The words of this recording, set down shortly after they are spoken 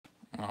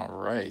All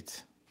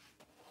right.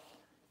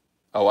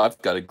 Oh,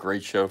 I've got a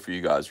great show for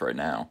you guys right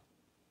now.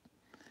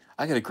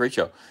 I got a great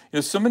show.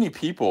 So many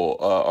people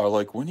are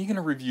like, when are you going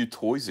to review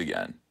toys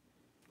again?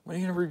 When are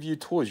you going to review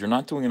toys? You're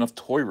not doing enough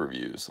toy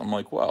reviews. I'm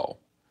like, well,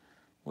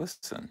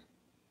 listen,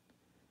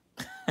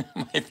 it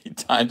might be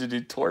time to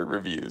do toy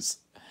reviews.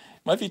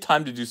 It might be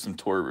time to do some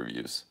toy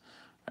reviews.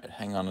 All right,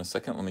 hang on a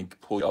second. Let me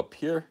pull you up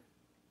here.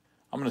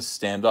 I'm going to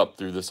stand up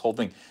through this whole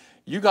thing.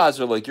 You guys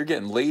are like, you're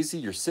getting lazy,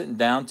 you're sitting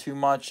down too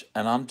much.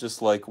 And I'm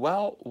just like,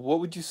 well, what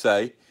would you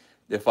say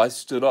if I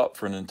stood up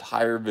for an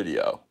entire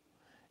video?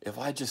 If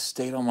I just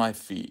stayed on my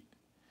feet?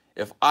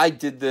 If I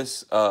did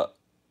this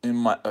in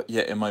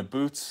my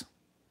boots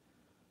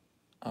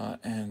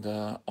and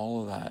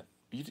all of that,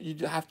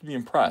 you'd have to be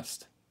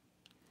impressed.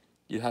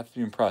 You'd have to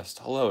be impressed.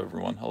 Hello,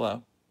 everyone.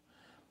 Hello.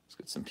 Let's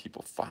get some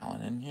people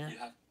filing in here.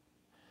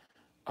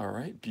 All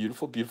right,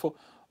 beautiful, beautiful.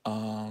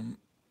 Um,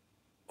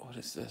 what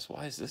is this?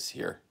 Why is this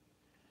here?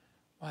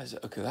 Why is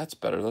it? Okay, that's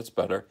better. That's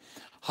better.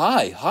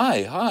 Hi,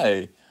 hi,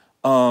 hi.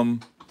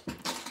 Um,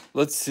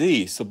 let's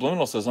see.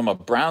 Subliminal says I'm a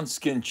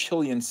brown-skinned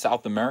Chilean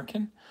South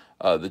American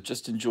that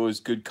just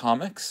enjoys good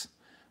comics.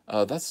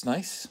 That's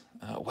nice.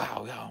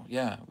 Wow, yeah,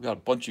 yeah. We got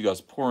a bunch of you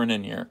guys pouring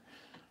in here.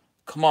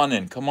 Come on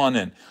in, come on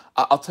in.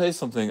 I'll tell you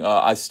something.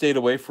 I stayed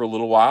away for a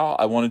little while.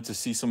 I wanted to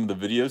see some of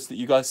the videos that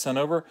you guys sent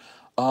over.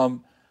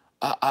 Um,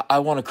 I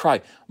want to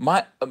cry.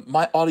 My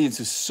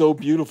audience is so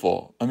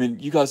beautiful. I mean,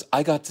 you guys,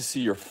 I got to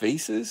see your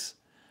faces.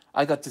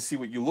 I got to see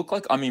what you look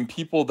like. I mean,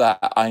 people that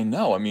I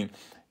know. I mean,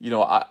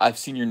 I've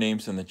seen your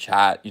names in the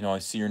chat. I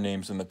see your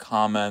names in the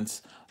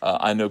comments.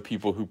 I know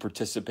people who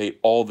participate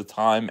all the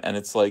time, and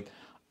it's like,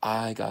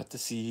 I got to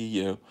see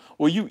you.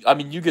 Well, I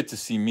mean, you get to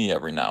see me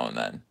every now and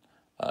then,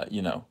 uh,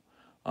 you know.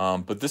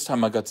 But this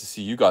time I got to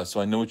see you guys, so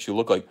I know what you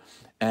look like,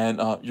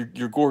 and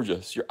you're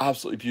gorgeous. You're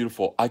absolutely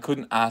beautiful. I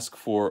couldn't ask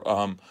for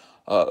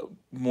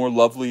more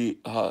lovely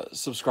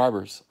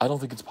subscribers. I don't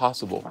think it's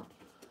possible.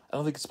 I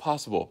don't think it's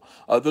possible.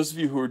 Those of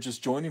you who are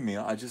just joining me,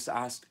 I just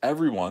asked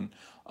everyone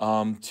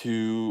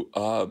to,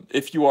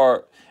 if you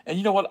are, and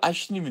you know what, I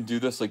shouldn't even do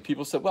this. Like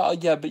people said, well,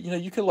 yeah, but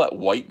you could let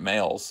white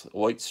males,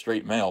 white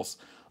straight males,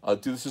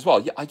 do this as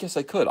well. Yeah, I guess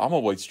I could. I'm a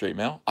white straight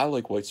male. I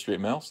like white straight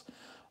males.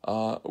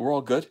 We're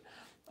all good.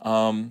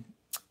 Um,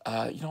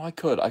 I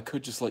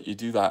could just let you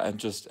do that and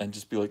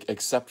just be like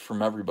accept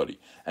from everybody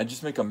and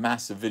just make a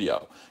massive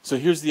video. So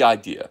here's the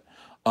idea.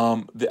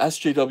 The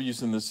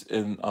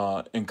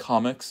SJWs in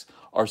comics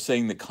are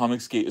saying that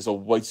Comicsgate is a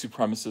white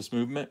supremacist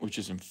movement, which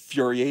is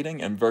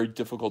infuriating and very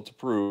difficult to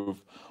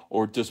prove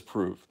or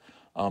disprove.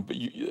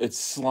 It's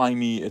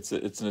slimy. It's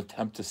an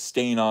attempt to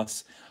stain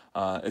us.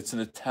 It's an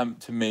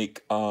attempt to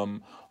make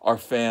our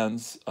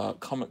fans,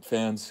 comic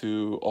fans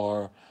who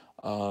are,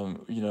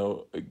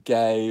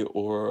 gay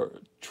or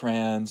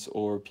trans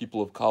or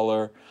people of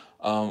color,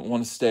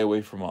 want to stay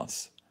away from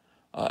us.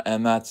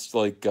 And that's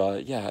like,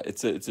 yeah,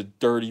 it's a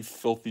dirty,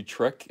 filthy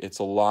trick. It's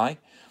a lie.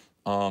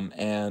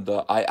 And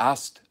I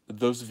asked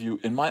those of you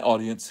in my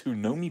audience who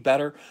know me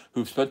better,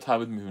 who've spent time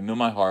with me, who know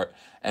my heart,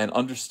 and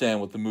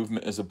understand what the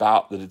movement is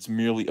about, that it's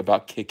merely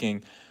about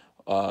kicking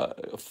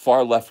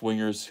far left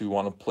wingers who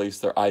want to place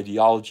their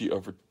ideology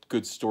over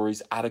good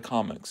stories out of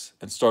comics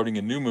and starting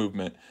a new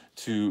movement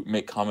to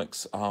make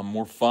comics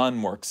more fun,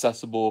 more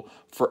accessible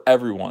for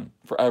everyone,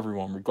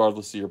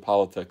 regardless of your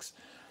politics.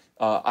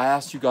 I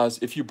asked you guys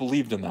if you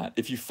believed in that,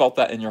 if you felt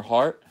that in your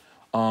heart,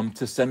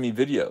 to send me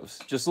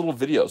videos, just little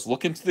videos.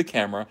 Look into the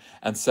camera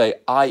and say,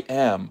 I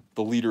am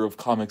the leader of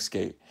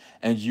Comicsgate,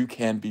 and you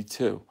can be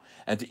too.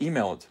 And to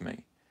email it to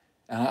me.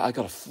 And I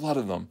got a flood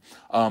of them.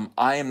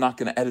 I am not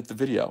going to edit the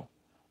video.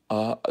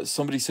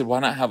 Somebody said, why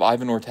not have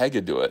Ivan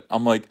Ortega do it?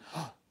 I'm like,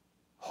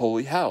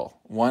 holy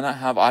hell, why not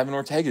have Ivan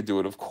Ortega do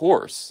it? Of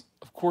course.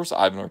 Of course,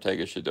 Ivan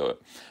Ortega should do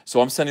it.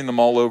 So I'm sending them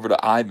all over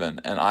to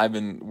Ivan, and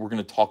Ivan, we're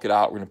going to talk it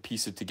out. We're going to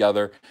piece it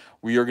together.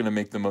 We are going to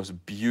make the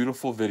most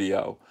beautiful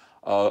video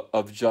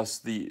of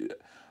just the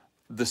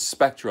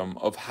spectrum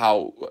of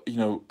how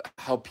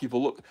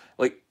people look,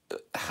 like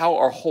how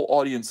our whole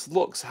audience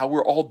looks, how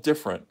we're all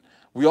different.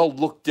 We all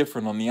look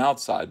different on the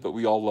outside, but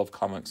we all love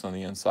comics on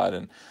the inside,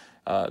 and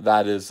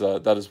that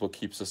is what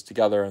keeps us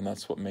together, and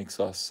that's what makes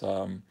us.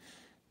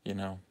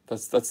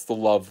 That's the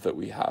love that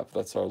we have.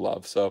 That's our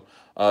love. So,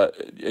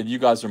 and you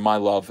guys are my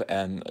love,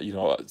 and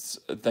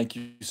thank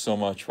you so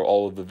much for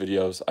all of the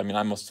videos. I mean,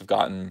 I must have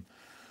gotten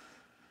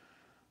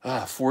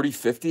 40,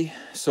 50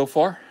 so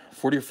far,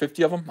 40 or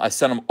 50 of them. I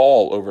sent them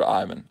all over to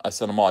Ivan. I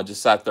sent them all. I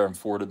just sat there and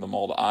forwarded them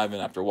all to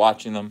Ivan after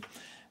watching them,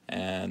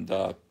 and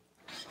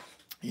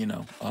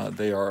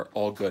they are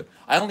all good.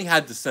 I only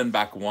had to send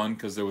back one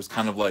because there was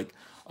kind of like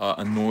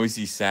a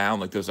noisy sound,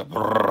 like there's a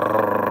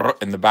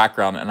brrrr in the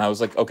background, and I was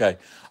like, okay,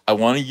 I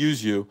want to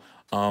use you,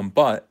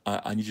 but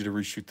I need you to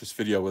reshoot this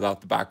video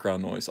without the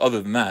background noise.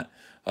 Other than that,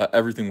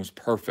 everything was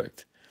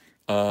perfect.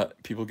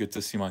 People get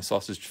to see my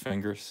sausage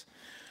fingers.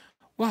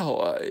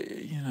 Well,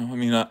 I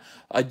mean,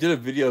 I did a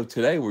video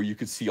today where you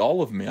could see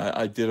all of me.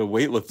 I did a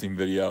weightlifting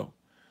video.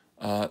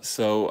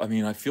 So, I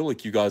mean, I feel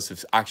like you guys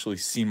have actually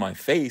seen my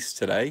face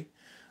today,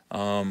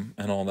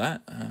 and all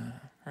that.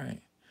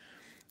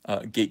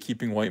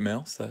 Gatekeeping white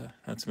males,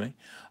 that's me.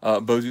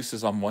 Bozu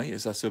says I'm white.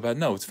 Is that so bad?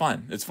 No, it's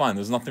fine. It's fine.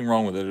 There's nothing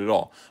wrong with it at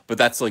all. But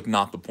that's like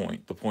not the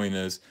point. The point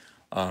is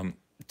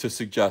to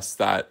suggest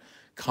that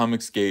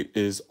Comicsgate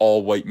is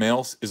all white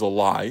males is a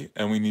lie,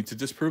 and we need to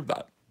disprove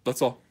that.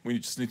 That's all. We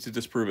just need to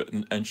disprove it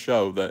and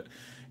show that,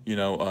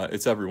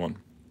 it's everyone.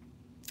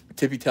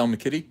 Tippy Tail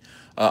McKitty,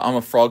 I'm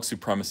a frog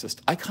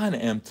supremacist. I kind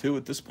of am too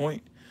at this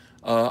point.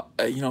 I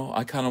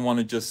kind of want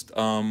to just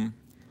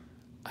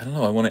I don't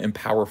know. I want to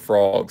empower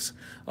frogs,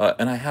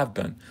 and I have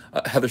been.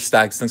 Heather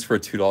Staggs, thanks for a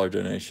 $2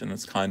 donation.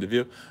 That's kind of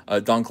you.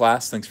 Don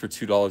Glass, thanks for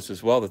 $2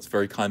 as well. That's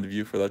very kind of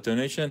you for that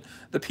donation.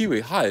 The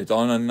Peewee, hi,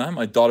 $1.99.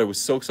 My daughter was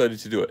so excited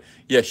to do it.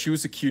 Yeah, she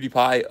was a cutie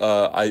pie.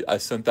 I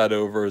sent that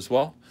over as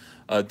well.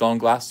 Don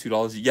Glass,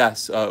 $2.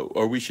 Yes,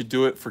 or we should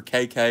do it for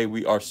KK.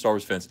 We are Star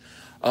Wars fans.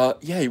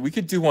 Yeah, we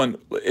could do one.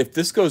 If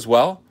this goes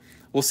well,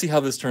 we'll see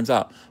how this turns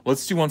out.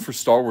 Let's do one for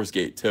Star Wars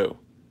Gate too.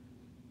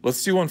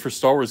 Let's do one for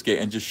Star Wars Gate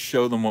and just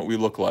show them what we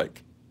look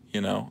like,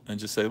 and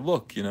just say,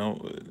 look, we're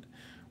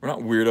not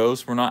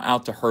weirdos. We're not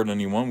out to hurt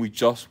anyone. We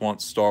just want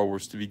Star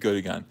Wars to be good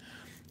again.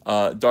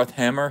 Darth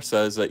Hammer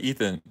says,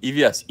 Ethan,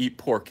 EVS, eat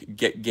pork,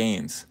 get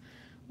gains.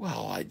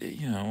 Well,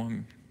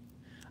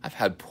 I've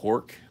had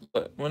pork.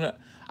 But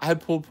I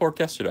had pulled pork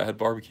yesterday. I had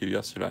barbecue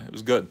yesterday. It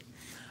was good.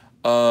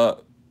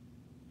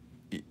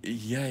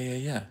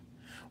 Yeah.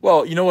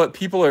 Well, you know what?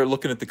 People are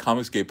looking at the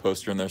Comicsgate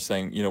poster and they're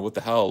saying, what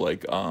the hell?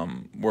 Like,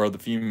 where are the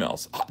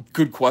females?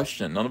 Good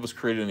question. None of us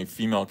created any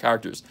female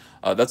characters.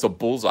 That's a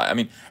bullseye. I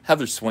mean,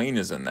 Heather Swain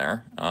is in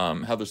there.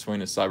 Heather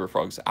Swain is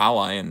Cyberfrog's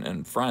ally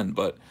and friend,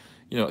 but,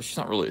 she's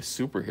not really a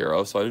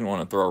superhero, so I didn't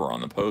want to throw her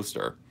on the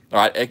poster.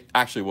 It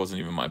actually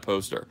wasn't even my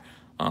poster,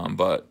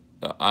 but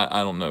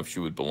I don't know if she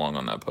would belong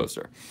on that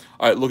poster.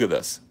 All right, look at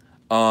this.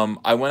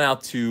 I went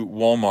out to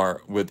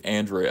Walmart with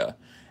Andrea,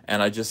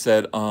 and I just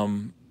said,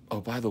 oh,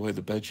 by the way,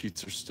 the bed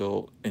sheets are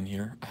still in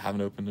here. I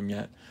haven't opened them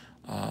yet.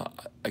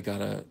 I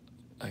gotta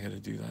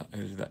do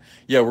that.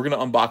 Yeah, we're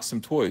gonna unbox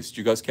some toys. Do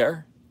you guys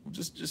care?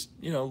 Just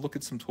look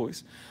at some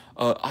toys.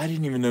 I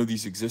didn't even know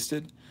these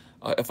existed.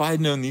 If I had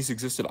known these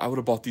existed, I would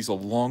have bought these a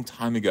long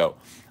time ago.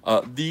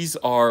 These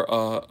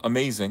are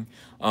amazing.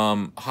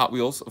 Hot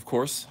Wheels, of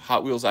course.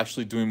 Hot Wheels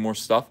actually doing more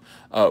stuff.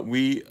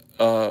 Why?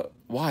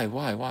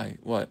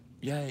 What?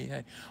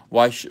 Yay.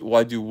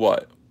 Why do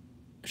what?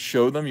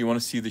 Show them? You want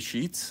to see the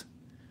sheets?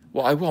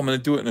 Well, I will. I'm going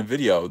to do it in a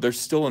video. They're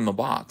still in the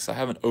box. I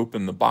haven't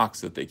opened the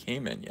box that they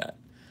came in yet.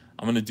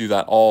 I'm going to do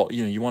that all.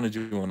 You want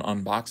to do an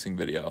unboxing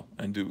video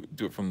and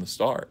do it from the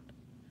start.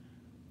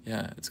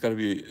 Yeah, it's got to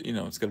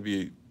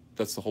be,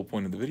 that's the whole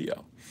point of the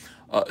video.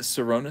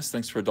 Saronis,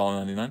 thanks for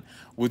 $1.99.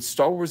 Would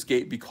Star Wars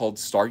Gate be called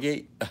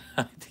Stargate?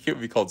 I think it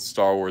would be called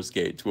Star Wars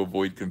Gate to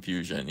avoid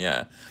confusion.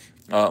 Yeah.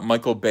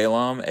 Michael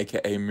Balaam,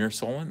 a.k.a. Mir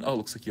Solon. Oh,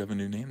 looks like you have a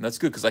new name. That's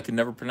good because I can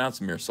never pronounce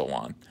Mir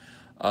Solon.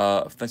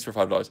 Thanks for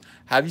 $5.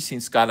 Have you seen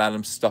Scott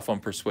Adams' stuff on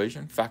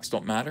Persuasion? Facts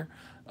don't matter.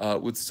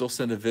 Would still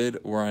send a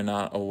vid were I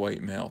not a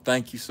white male.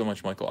 Thank you so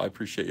much, Michael. I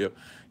appreciate you.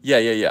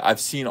 Yeah. I've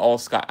seen all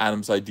Scott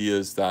Adams'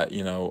 ideas that,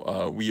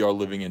 we are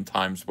living in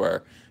times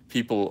where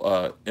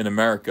people in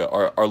America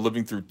are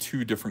living through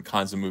two different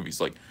kinds of movies.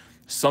 Like,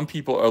 some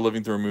people are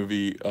living through a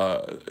movie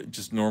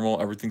just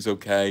normal, everything's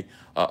okay.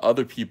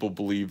 Other people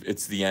believe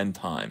it's the end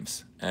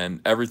times, and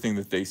everything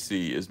that they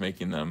see is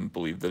making them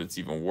believe that it's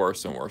even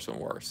worse and worse and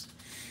worse.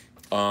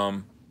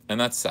 And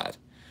that's sad.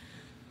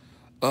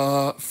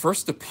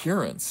 First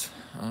appearance.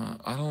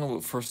 I don't know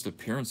what first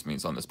appearance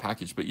means on this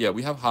package, but yeah,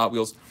 we have Hot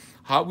Wheels.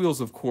 Hot Wheels,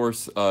 of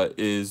course,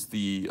 is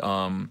the,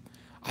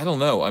 I don't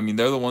know. I mean,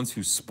 they're the ones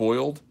who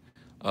spoiled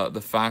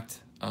the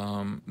fact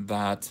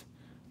that,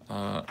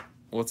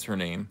 what's her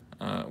name?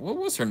 What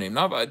was her name?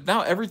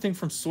 Now everything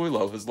from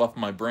Soilo has left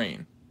my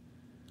brain.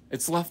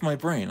 It's left my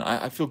brain.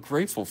 I feel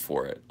grateful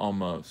for it,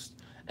 almost.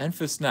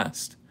 Enfys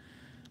Nest.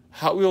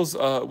 Hot Wheels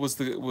was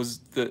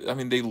the I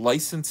mean, they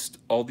licensed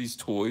all these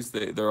toys.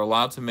 They're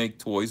allowed to make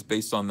toys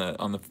based on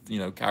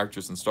the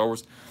characters in Star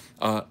Wars.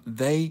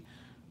 They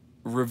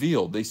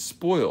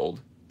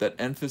spoiled that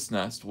Enfys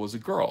Nest was a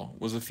girl,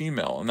 was a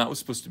female, and that was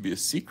supposed to be a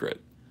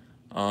secret.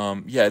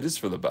 Yeah, it is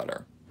for the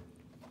better.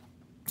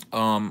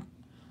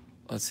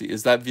 Let's see,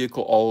 is that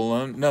vehicle all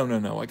alone?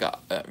 No. I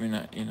got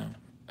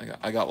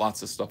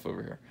lots of stuff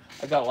over here.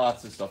 I got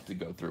lots of stuff to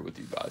go through with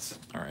you guys.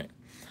 All right.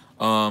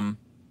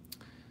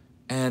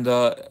 And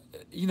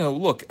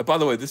look, by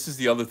the way, this is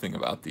the other thing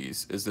about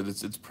these, is that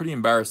it's pretty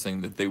embarrassing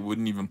that they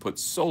wouldn't even put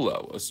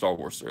Solo, a Star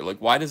Wars story. Like,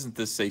 why doesn't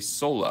this say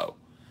Solo?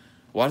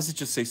 Why does it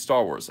just say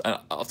Star Wars? And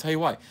I'll tell you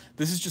why.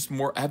 This is just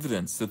more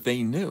evidence that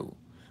they knew.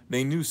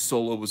 They knew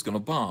Solo was going to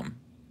bomb.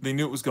 They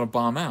knew it was going to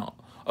bomb out.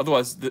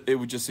 Otherwise, it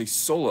would just say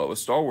Solo, a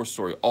Star Wars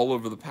story, all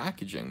over the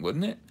packaging,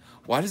 wouldn't it?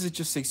 Why does it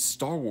just say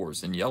Star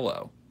Wars in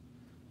yellow?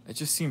 It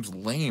just seems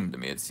lame to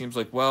me. It seems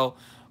like, well,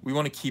 we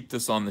want to keep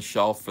this on the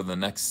shelf for the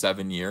next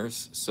 7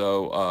 years,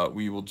 so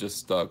we will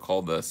just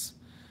call this.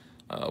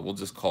 We'll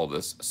just call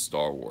this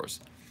Star Wars.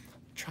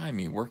 Try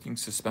me working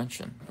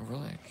suspension. Oh,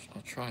 really?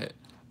 I'll try it.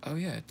 Oh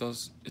yeah, it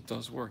does. It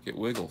does work. It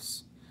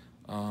wiggles.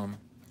 On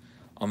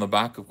On the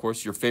back, of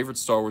course, your favorite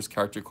Star Wars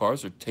character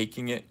cars are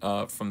taking it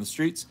from the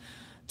streets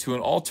to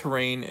an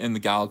all-terrain in the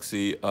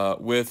galaxy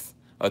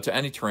to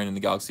any terrain in the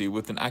galaxy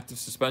with an active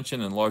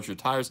suspension and larger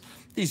tires.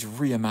 These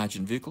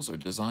reimagined vehicles are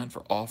designed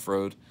for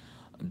off-road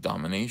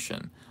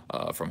domination.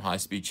 From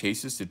high-speed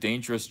chases to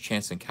dangerous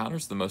chance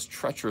encounters, the most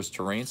treacherous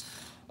terrains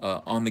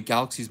on the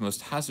galaxy's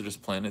most hazardous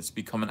planets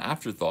become an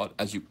afterthought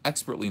as you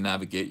expertly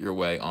navigate your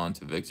way on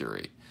to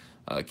victory.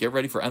 Get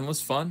ready for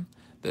endless fun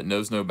that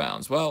knows no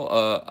bounds.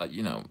 Well,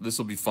 this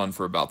will be fun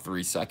for about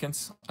 3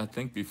 seconds, I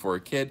think, before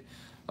a kid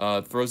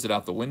throws it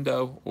out the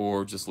window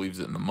or just leaves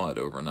it in the mud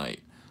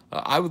overnight.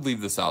 I would leave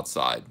this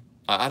outside.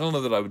 I don't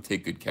know that I would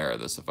take good care of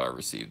this if I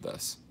received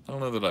this. I don't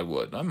know that I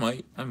would. I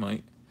might.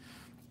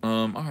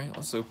 All right,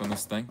 let's open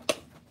this thing.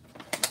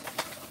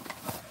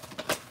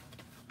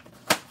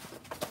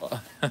 All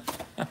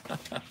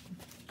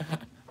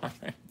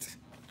right.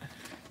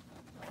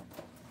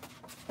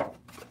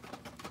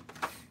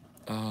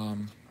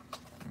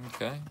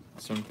 Okay.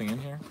 Is there anything in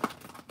here?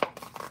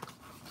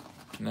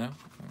 No?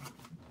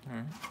 All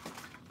right.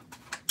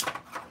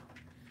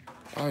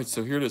 All right,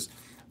 so here it is.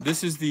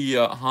 This is the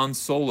Han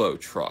Solo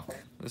truck.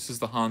 This is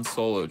the Han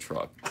Solo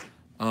truck.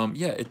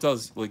 Yeah, it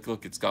does. Like,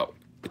 look, it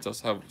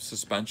does have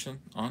suspension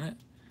on it.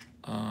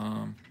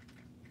 All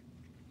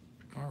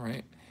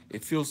right.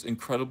 It feels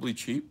incredibly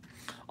cheap.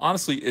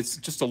 Honestly, it's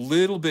just a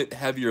little bit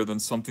heavier than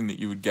something that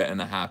you would get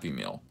in a Happy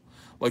Meal.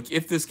 Like,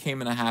 if this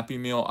came in a Happy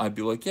Meal, I'd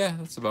be like, yeah,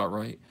 that's about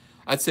right.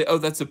 I'd say, oh,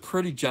 that's a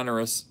pretty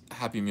generous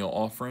Happy Meal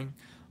offering.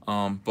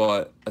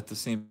 But at the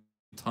same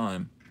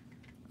time,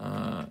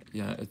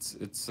 yeah, it's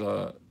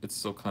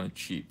still kind of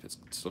cheap. It's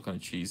still kind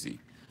of cheesy.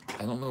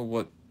 I don't know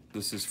what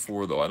this is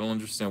for, though. I don't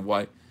understand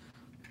why.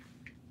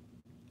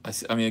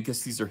 I mean, I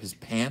guess these are his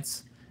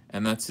pants,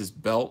 and that's his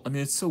belt. I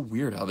mean, it's so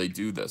weird how they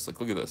do this. Like,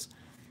 look at this.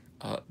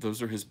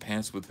 Those are his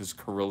pants with his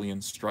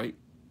Carillion stripe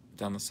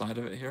down the side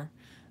of it here.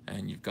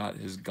 And you've got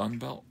his gun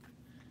belt.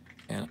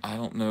 And I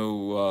don't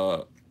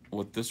know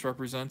what this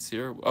represents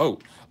here. Oh,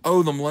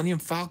 the Millennium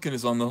Falcon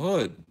is on the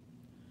hood.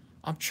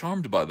 I'm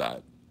charmed by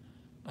that.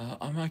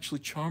 I'm actually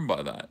charmed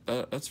by that.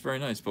 That's very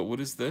nice. But what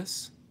is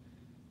this?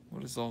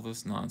 What is all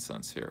this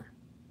nonsense here?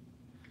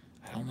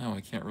 I don't know.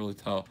 I can't really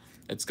tell.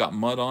 It's got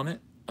mud on it.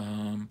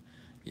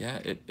 Yeah,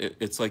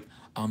 it's like,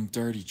 I'm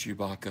dirty,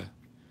 Chewbacca.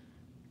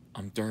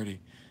 I'm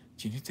dirty.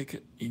 Do you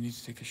need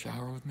to take a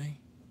shower with me?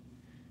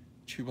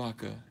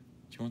 Chewbacca, do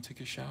you want to take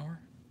a shower?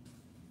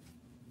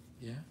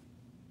 Yeah?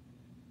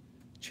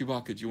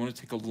 Chewbacca, do you want to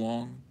take a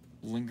long,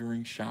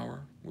 lingering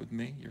shower with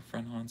me, your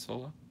friend Han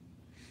Solo?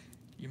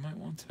 You might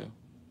want to.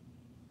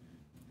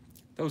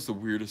 That was the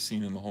weirdest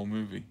scene in the whole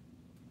movie.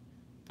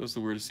 That was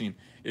the weirdest scene.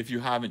 If you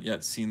haven't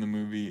yet seen the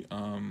movie,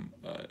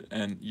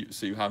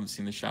 so you haven't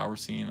seen the shower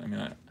scene, I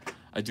mean,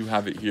 I do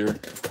have it here,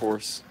 of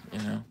course, you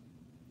know.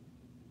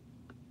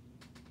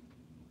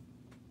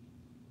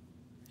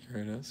 Here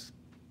it is.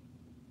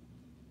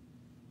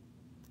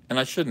 And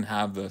I shouldn't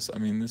have this. I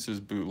mean, this is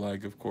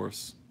bootleg, of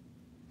course.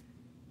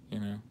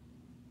 You know.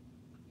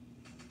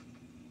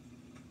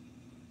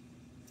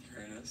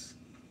 Here it is.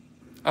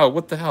 Oh,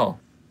 what the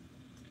hell?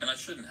 And I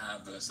shouldn't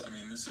have this. I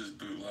mean, this is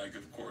bootleg,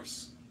 of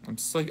course.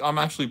 I'm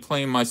actually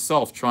playing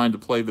myself trying to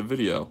play the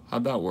video.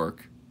 How'd that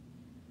work?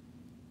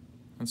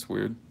 That's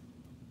weird.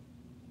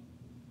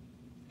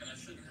 And I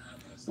shouldn't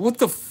have this. What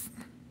the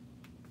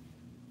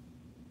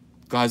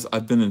Guys,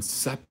 I've been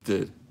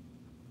incepted.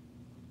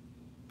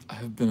 I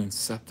have been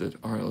incepted.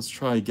 All right, let's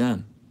try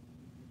again.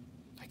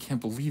 I can't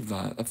believe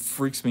that. That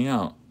freaks me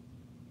out.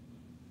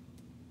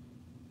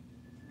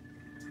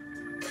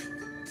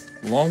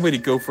 Long way to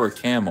go for a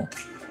camel.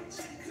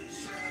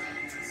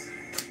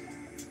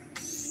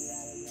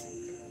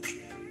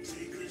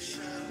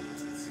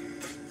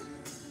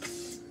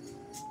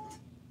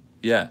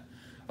 Yeah.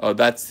 Oh,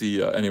 that's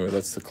the anyway,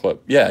 that's the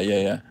clip. Yeah.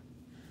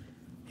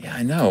 Yeah,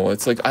 I know.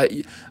 It's like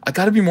I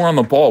got to be more on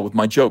the ball with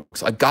my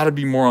jokes. I got to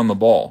be more on the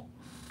ball.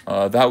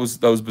 That was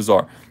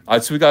bizarre. All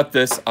right, so we got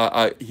this.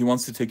 He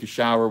wants to take a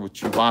shower with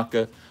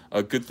Chewbacca.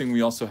 Good thing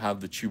we also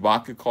have the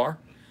Chewbacca car.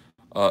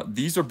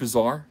 These are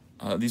bizarre.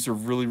 These are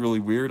really, really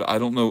weird. I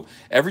don't know.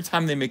 Every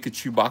time they make a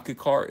Chewbacca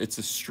car, it's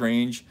a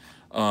strange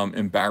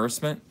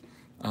embarrassment.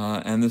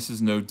 And this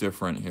is no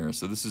different here.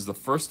 So this is the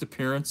first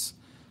appearance.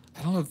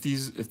 I don't know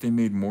if they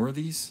made more of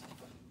these.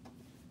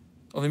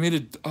 Oh, they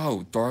made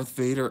Darth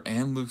Vader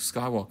and Luke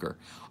Skywalker.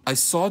 I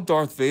saw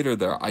Darth Vader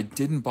there. I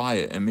didn't buy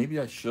it, and maybe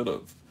I should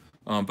have.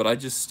 But I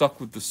just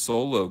stuck with the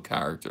Solo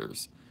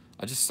characters.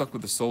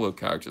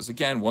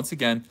 Once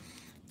again,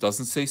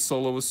 doesn't say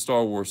Solo a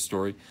Star Wars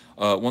story.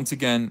 Once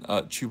again,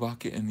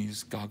 Chewbacca in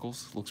these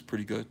goggles looks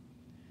pretty good.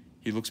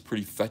 He looks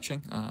pretty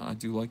fetching. I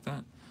do like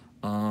that.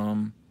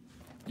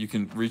 You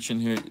can reach in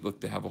here.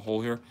 Look, they have a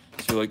hole here.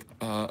 So you're like,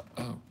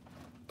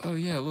 oh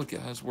yeah, look,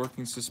 it has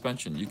working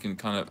suspension. You can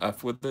kind of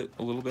F with it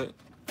a little bit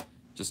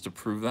just to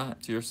prove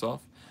that to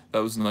yourself.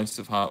 That was nice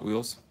of Hot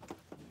Wheels.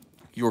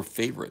 Your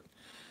favorite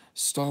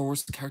Star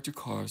Wars character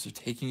cars are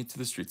taking it to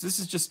the streets.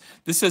 This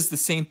says the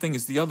same thing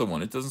as the other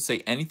one. It doesn't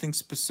say anything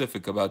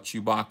specific about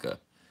Chewbacca.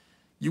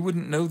 You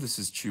wouldn't know this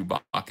is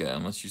Chewbacca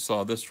unless you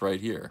saw this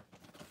right here.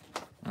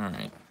 All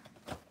right.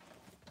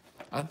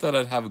 I thought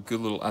I'd have a good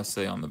little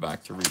essay on the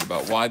back to read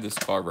about why this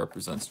car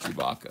represents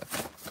Chewbacca,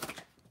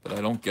 but I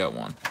don't get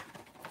one.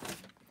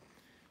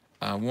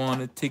 I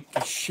want to take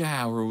a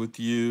shower with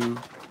you.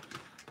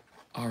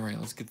 All right,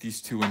 let's get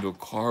these two into a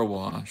car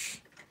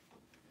wash.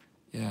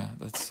 Yeah,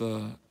 that's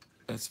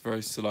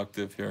very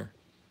seductive here.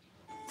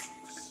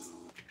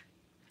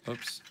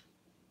 Oops.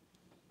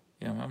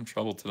 Yeah, I'm having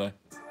trouble today.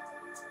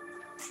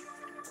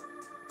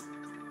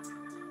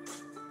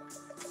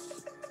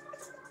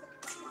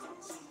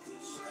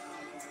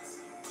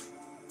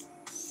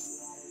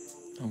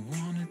 I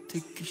wanna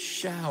take a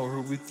shower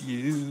with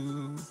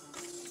you.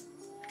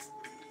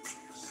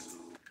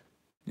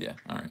 Yeah,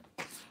 all right.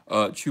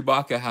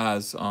 Chewbacca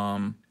has I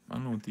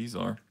don't know what these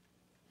are.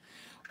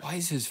 Why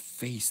is his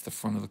face the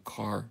front of the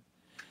car?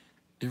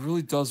 It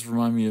really does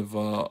remind me of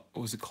what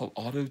was it called?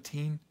 Auto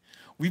Teen?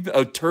 We've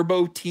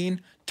Turbo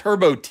Teen?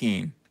 Turbo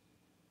Teen.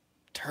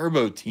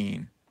 Turbo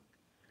Teen.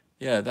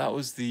 Yeah, that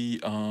was the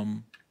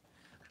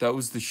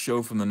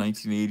show from the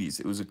 1980s.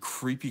 It was a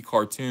creepy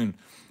cartoon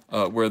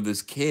where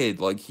this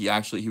kid, like he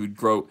would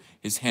grow,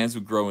 his hands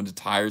would grow into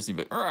tires, and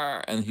he'd be,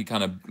 "Arr!" And he'd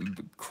kind of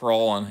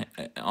crawl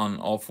on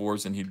all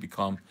fours, and he'd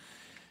become,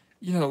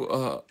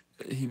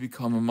 he'd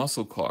become a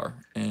muscle car,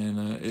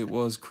 and it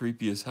was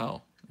creepy as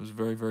hell. It was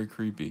very, very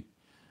creepy.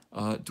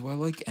 Do I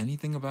like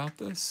anything about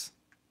this?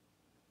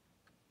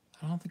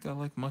 I don't think I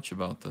like much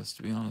about this,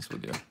 to be honest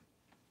with you.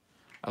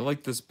 I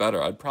like this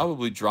better. I'd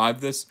probably drive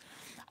this.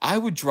 I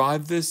would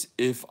drive this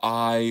if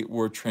I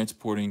were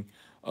transporting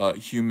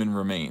human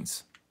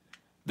remains.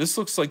 This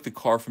looks like the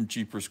car from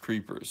Jeepers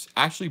Creepers.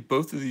 Actually,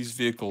 both of these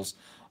vehicles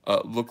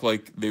look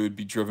like they would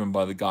be driven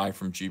by the guy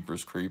from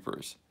Jeepers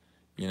Creepers.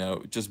 You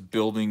know, just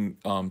building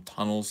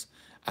tunnels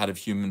out of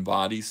human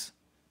bodies.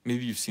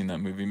 Maybe you've seen that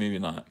movie, maybe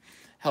not.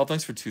 Hell,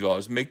 thanks for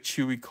 $2. Make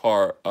Chewie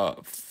car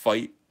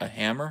fight a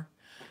hammer.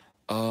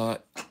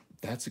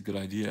 That's a good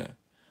idea.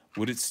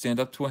 Would it stand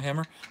up to a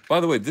hammer?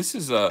 By the way, this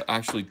is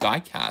actually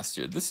die cast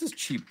here. This is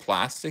cheap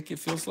plastic, it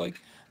feels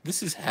like.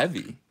 This is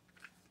heavy.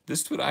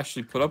 This would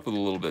actually put up with a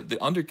little bit.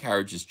 The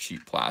undercarriage is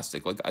cheap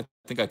plastic. Like, I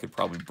think I could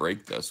probably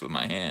break this with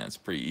my hands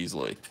pretty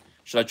easily.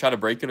 Should I try to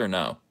break it or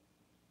no?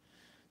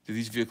 Do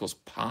these vehicles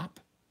pop?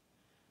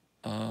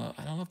 I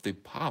don't know if they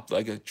pop.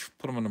 I could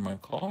put them under my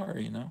car,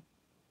 you know?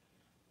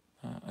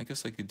 I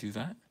guess I could do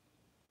that.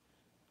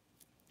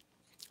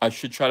 I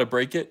should try to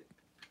break it.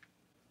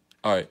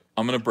 All right,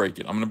 I'm going to break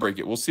it. I'm going to break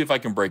it. We'll see if I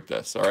can break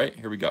this. All right,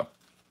 here we go.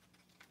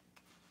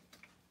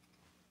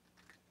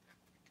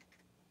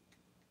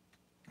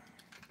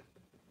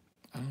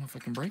 I don't know if I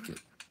can break it.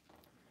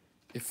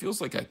 It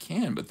feels like I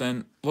can, but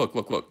then, look.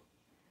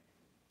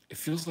 It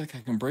feels like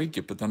I can break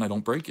it, but then I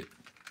don't break it.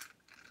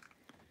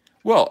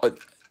 Well,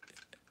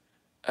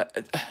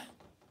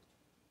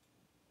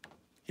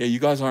 yeah, you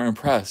guys aren't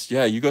impressed.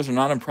 Yeah, you guys are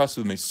not impressed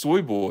with me.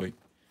 Soy boy.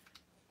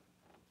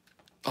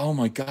 Oh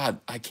my God,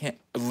 I can't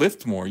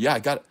lift more. Yeah, I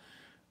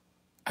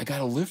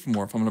gotta lift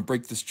more if I'm gonna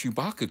break this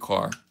Chewbacca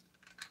car.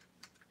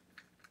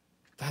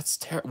 That's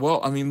terrible.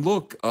 Well, I mean,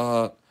 look,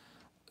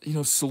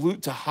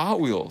 salute to Hot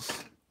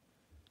Wheels.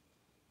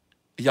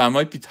 Yeah, I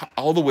might be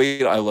all the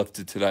weight I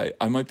lifted today.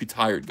 I might be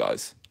tired,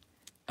 guys.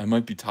 I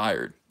might be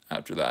tired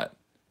after that.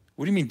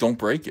 What do you mean, don't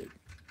break it?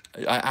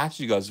 I asked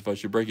you guys if I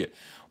should break it.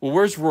 Well,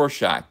 where's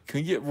Rorschach? Can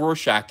we get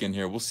Rorschach in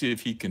here? We'll see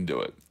if he can do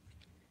it.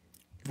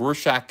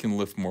 Rorschach can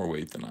lift more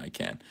weight than I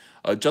can.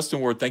 Justin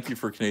Ward, thank you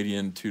for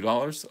Canadian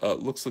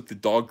 $2. Looks like the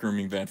dog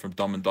grooming van from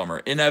Dumb and Dumber.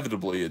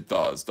 Inevitably, it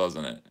does,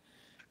 doesn't it?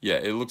 Yeah,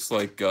 it looks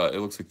like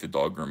the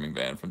dog grooming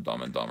van from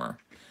Dumb and Dumber.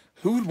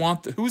 Who would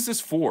want? Who is this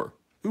for?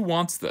 Who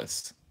wants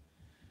this?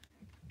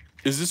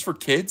 Is this for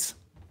kids?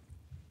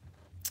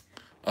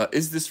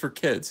 Is this for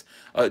kids?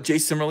 Jay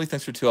Simmerly,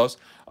 thanks for $2.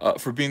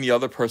 For being the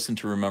other person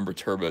to remember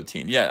Turbo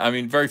Teen. Yeah, I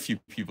mean, very few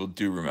people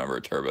do remember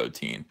Turbo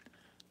Teen.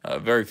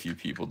 Very few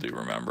people do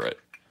remember it.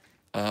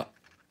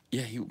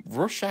 Yeah,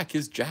 Rorschach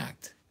is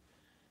jacked.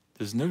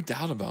 There's no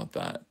doubt about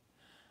that.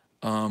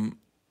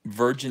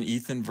 Virgin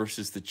Ethan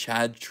versus the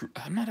Chad.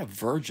 I'm not a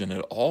virgin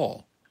at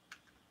all.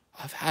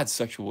 I've had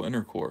sexual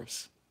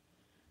intercourse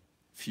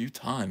a few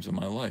times in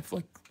my life,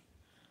 like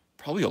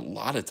probably a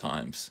lot of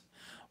times.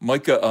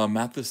 Micah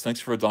Mathis, thanks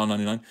for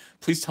 $1.99.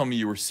 Please tell me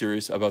you were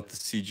serious about the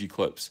CG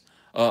clips.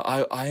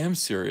 I am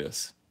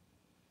serious.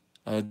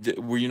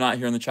 Were you not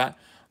here in the chat?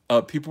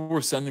 People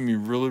were sending me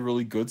really,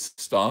 really good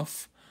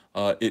stuff.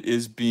 It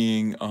is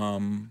being,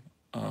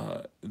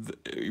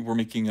 we're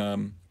making, I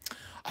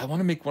want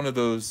to make one of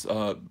those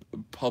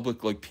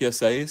public like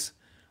PSAs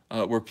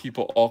where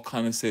people all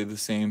kind of say the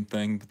same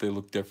thing, but they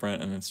look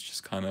different. And it's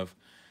just kind of,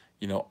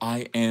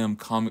 I am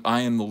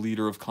the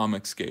leader of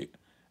Comicsgate.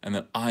 And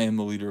then I am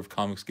the leader of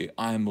Comicsgate.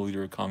 I am the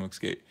leader of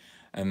Comicsgate.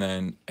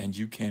 And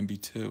you can be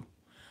too.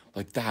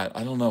 Like that.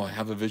 I don't know. I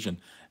have a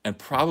vision. And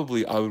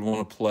probably I would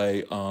want to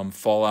play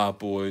Fall Out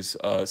Boy's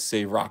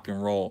Say Rock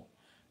and Roll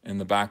in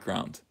the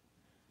background.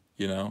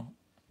 I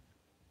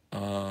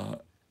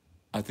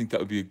think that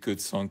would be a good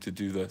song to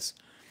do this.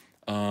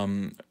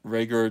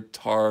 Rhaegar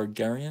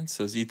Targaryen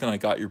says, Ethan, I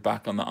got your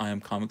back on the I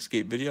Am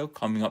Comicsgate video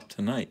coming up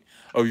tonight.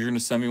 Oh, you're going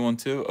to send me one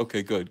too?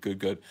 Okay, good, good,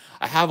 good.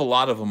 I have a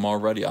lot of them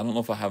already. I don't know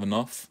if I have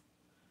enough.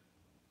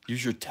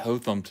 Use your toe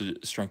thumb to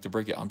strength to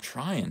break it. I'm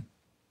trying.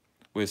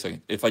 Wait a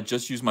second. If I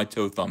just use my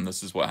toe thumb,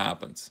 this is what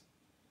happens.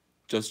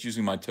 Just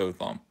using my toe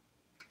thumb.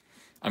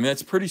 I mean,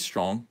 that's pretty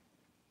strong.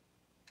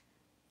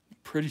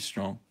 Pretty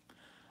strong.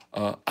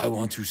 I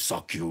want to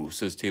suck you,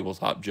 says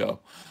Tabletop Joe.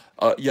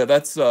 Yeah,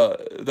 that's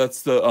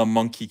the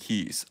Monkey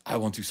Keys. I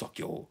want to suck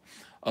you.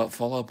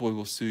 Fallout Boy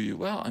will sue you.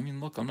 Well, I mean,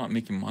 look, I'm not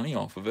making money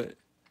off of it.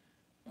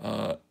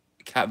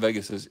 Cat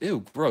Vega says,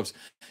 ew, gross.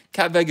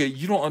 Cat Vega,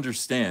 you don't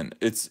understand.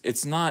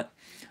 It's not.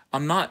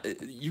 I'm not.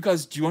 You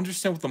guys, do you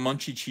understand what the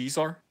Munchie Cheese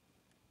are?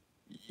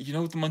 You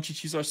know what the Munchie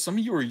Cheese are? Some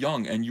of you are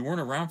young and you weren't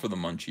around for the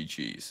Munchie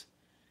Cheese.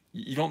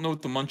 You don't know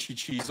what the Munchie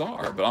Cheese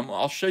are, but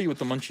I'll show you what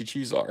the Munchie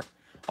Cheese are.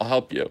 I'll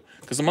help you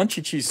because the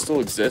Munchie Cheese still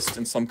exists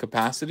in some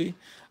capacity.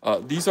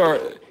 Here's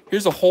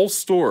a whole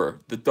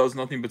store that does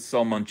nothing but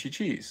sell Munchie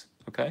Cheese.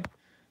 Okay,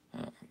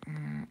 if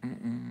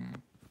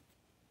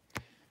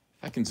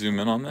I can zoom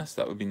in on this,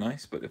 that would be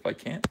nice. But if I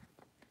can't,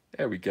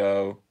 there we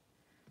go.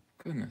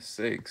 Goodness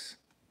sakes.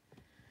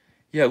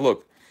 Yeah,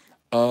 look,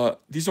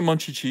 these are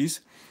Munchie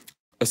Cheese.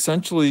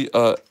 Essentially,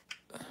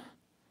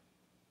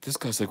 this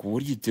guy's like,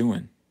 "What are you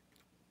doing?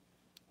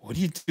 What are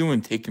you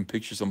doing taking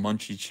pictures of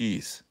Munchie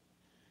Cheese?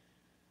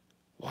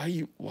 Why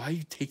are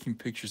you taking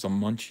pictures of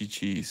Munchie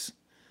Cheese?"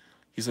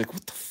 He's like,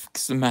 "What the fuck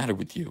is the matter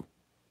with you?"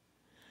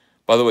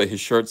 By the way, his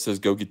shirt says,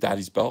 "Go get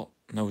Daddy's belt."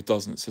 No, it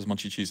doesn't. It says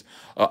Munchie Cheese.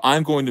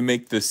 I'm going to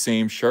make this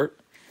same shirt.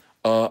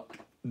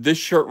 This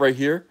shirt right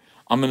here,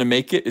 I'm going to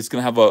make it. It's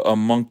going to have a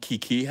monkey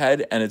key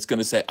head, and it's going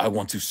to say, "I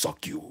want to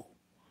suck you.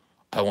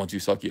 I want to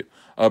suck you."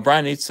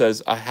 Brian H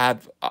says, I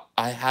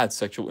had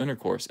sexual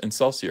intercourse in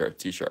Celsior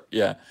t-shirt.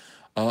 Yeah,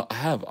 I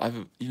have.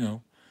 I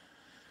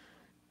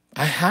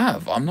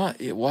have. I'm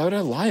not. Why would I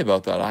lie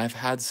about that? I've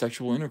had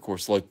sexual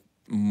intercourse like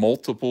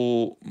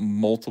multiple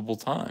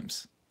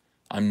times.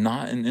 I'm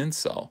not an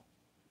incel.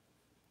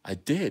 I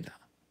did.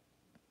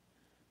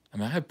 I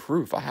mean, I have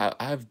proof. I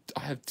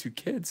have 2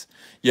 kids.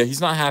 Yeah,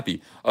 he's not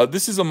happy.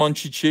 This is a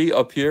Munchie Cheese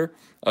up here.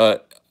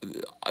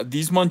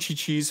 These Munchie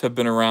Cheese have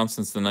been around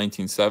since the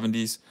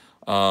 1970s.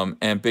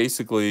 And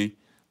basically,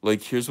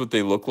 like, here's what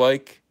they look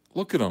like.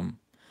 Look at them.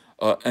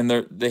 And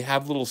they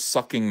have little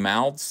sucking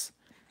mouths.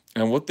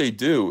 And what they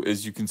do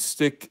is you can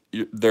stick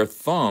their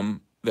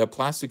thumb. They have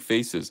plastic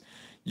faces.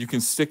 You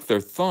can stick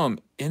their thumb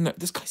in there.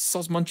 This guy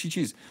sells Munchie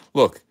Cheese.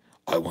 Look,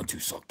 I want to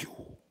suck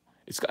you.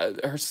 It's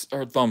got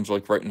her thumb's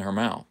like right in her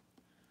mouth.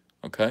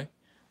 Okay,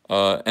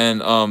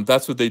 and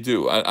that's what they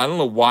do. I don't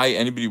know why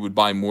anybody would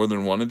buy more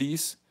than one of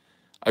these.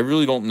 I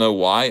really don't know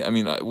why. I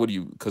mean, what do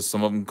you? Because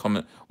some of them come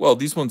in. Well,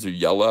 these ones are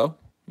yellow.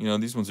 You know,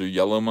 these ones are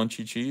yellow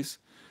Munchie Cheese.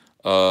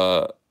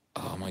 Oh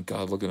my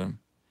God, look at him.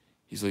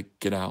 He's like,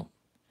 get out.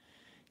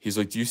 He's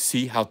like, do you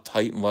see how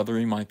tight and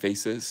leathery my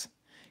face is?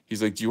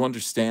 He's like, do you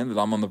understand that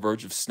I'm on the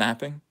verge of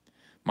snapping?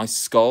 My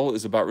skull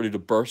is about ready to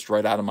burst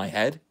right out of my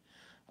head.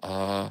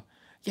 Yeah,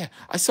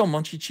 I sell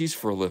Munchie Cheese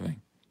for a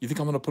living. You think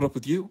I'm gonna put up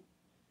with you?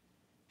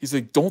 He's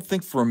like, don't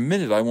think for a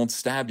minute I won't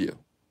stab you.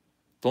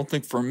 Don't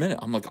think for a minute.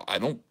 I'm like, I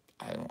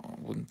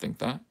wouldn't think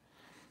that.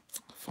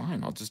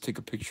 Fine, I'll just take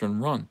a picture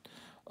and run.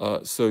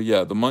 So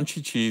yeah, the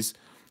Munchie Cheese.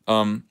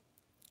 I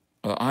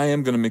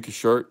am gonna make a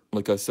shirt,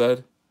 like I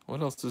said.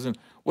 What else is in?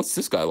 What's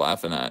this guy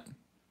laughing at?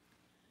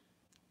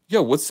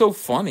 Yo, what's so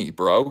funny,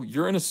 bro?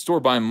 You're in a store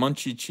buying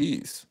Munchie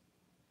Cheese.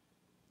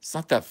 It's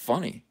not that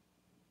funny.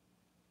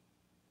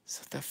 It's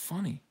not that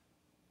funny.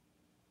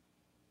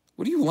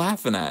 What are you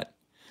laughing at?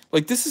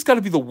 Like, this has got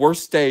to be the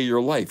worst day of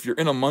your life. You're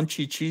in a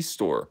Munchie Cheese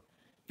store.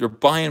 You're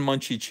buying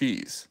Munchie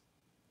Cheese.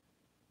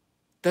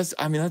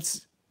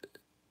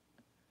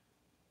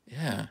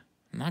 Yeah,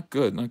 not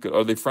good, not good.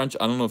 Are they French?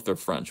 I don't know if they're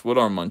French. What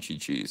are Munchie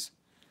Cheese?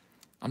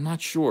 I'm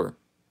not sure.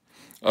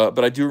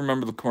 But I do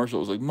remember the commercial.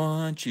 It was like,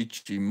 Munchie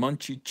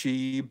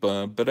Cheese,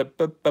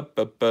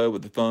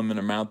 with the thumb in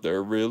her mouth.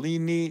 They're really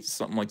neat.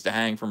 Something like to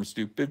hang from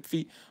stupid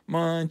feet.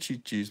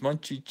 Munchie Cheese,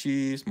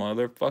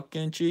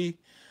 motherfucking cheese.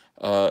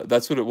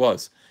 That's what it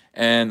was.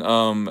 And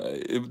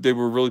they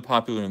were really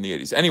popular in the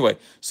 80s. Anyway,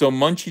 so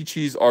Munchie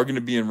Cheese are going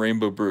to be in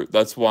Rainbow Brute.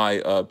 That's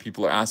why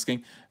people are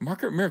asking.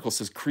 Margaret Miracle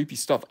says creepy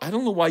stuff. I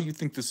don't know why you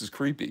think this is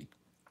creepy.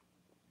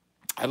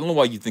 I don't know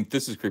why you think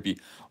this is creepy.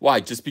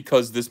 Why? Just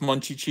because this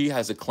Munchie Cheese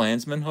has a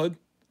Klansman hood?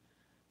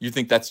 You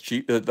think that's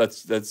cheap?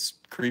 That's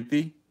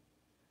creepy?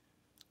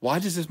 Why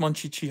does this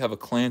Munchie Cheese have a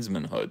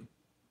Klansman hood?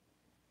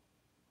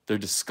 They're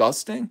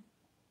disgusting?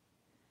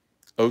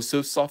 Oh,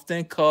 so soft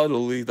and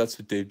cuddly. That's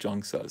what Dave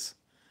Jung says.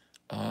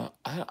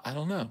 I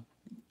don't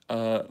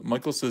know.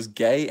 Michael says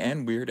gay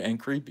and weird and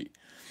creepy.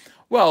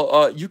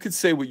 Well, you could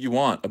say what you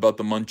want about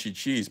the Munchie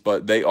Cheese,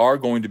 but they are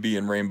going to be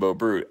in Rainbow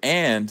Brute.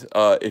 And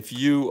if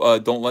you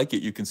don't like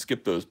it, you can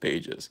skip those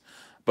pages.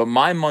 But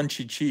my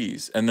Munchie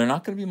Cheese, and they're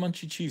not going to be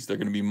Munchie Cheese, they're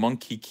going to be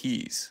Monkey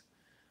Keys.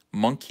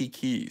 Monkey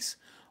Keys.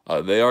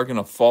 They are going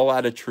to fall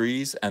out of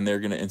trees, and they're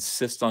going to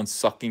insist on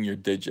sucking your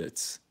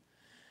digits.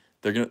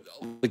 They're gonna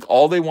like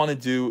all they want to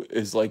do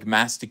is like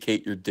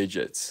masticate your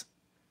digits.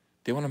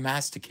 They want to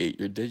masticate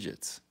your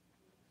digits.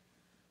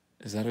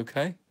 Is that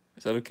okay?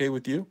 Is that okay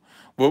with you?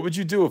 What would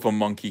you do if a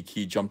monkey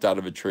key jumped out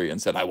of a tree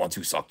and said, "I want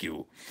to suck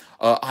you"?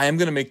 I am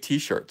gonna make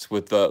T-shirts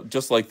with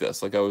just like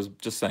this, like I was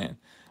just saying.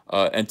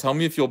 And tell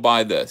me if you'll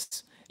buy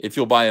this. If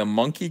you'll buy a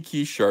monkey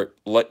key shirt,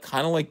 like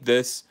kind of like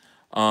this,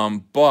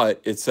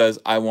 but it says,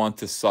 "I want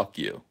to suck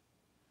you."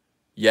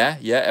 Yeah,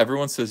 yeah.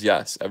 Everyone says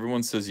yes.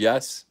 Everyone says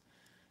yes.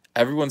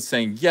 Everyone's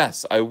saying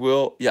yes. I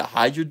will. Yeah,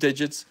 hide your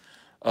digits.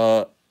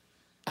 Uh,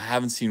 I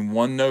haven't seen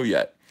one no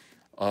yet.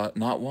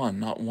 Not one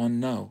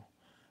no.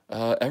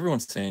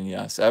 Everyone's saying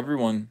yes.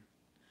 Everyone.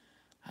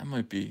 I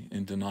might be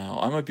in denial.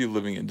 I might be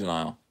living in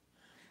denial.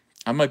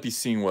 I might be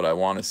seeing what I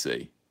want to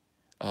see.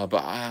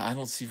 But I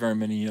don't see very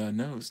many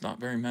no's. Not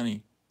very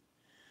many.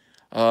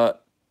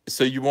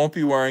 So you won't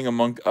be wearing a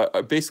monk.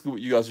 Basically,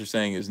 what you guys are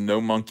saying is no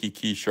monkey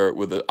key shirt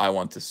with a "I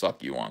want to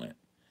suck you" on it.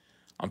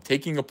 I'm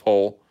taking a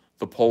poll.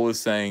 The poll is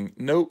saying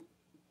nope,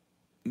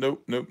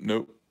 nope, nope,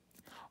 nope.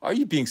 Are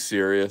you being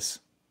serious?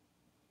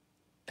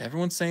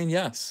 Everyone's saying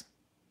yes.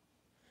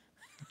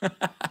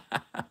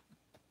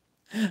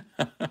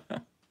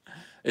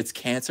 It's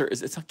cancer.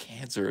 It's not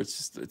cancer.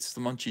 It's the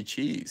munchie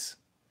cheese.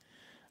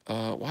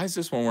 Why is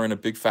this one wearing a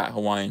big fat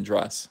Hawaiian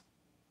dress?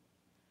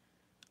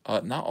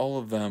 Not all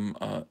of them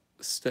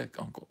stick,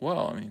 Uncle.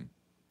 Well, I mean,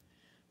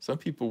 some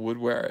people would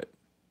wear it.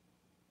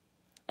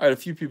 All right, a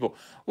few people.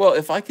 Well,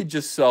 if I could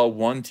just sell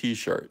one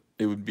T-shirt,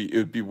 it would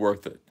be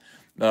worth it.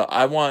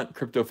 I want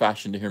Crypto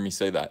Fashion to hear me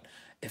say that.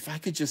 If I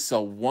could just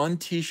sell one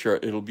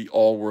T-shirt, it'll be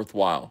all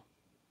worthwhile.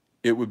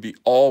 It would be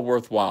all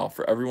worthwhile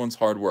for everyone's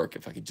hard work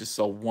if I could just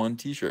sell one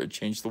T-shirt. It'd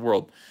change the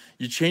world.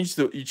 You change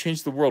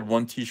the world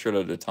one T-shirt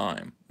at a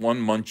time,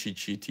 one Munchie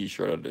Chi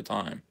T-shirt at a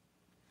time.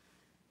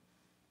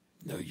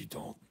 No, you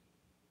don't.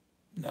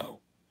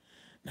 No.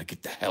 Now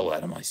get the hell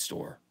out of my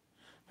store.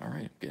 All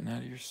right, I'm getting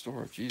out of your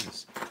store.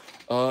 Jesus.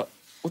 What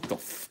the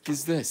fuck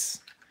is this?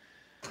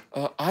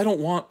 I don't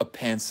want a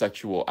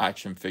pansexual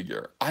action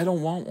figure. I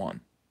don't want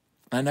one.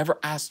 I never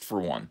asked for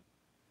one.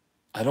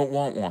 I don't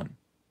want one.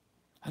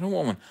 I don't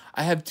want one.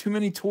 I have too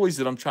many toys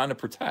that I'm trying to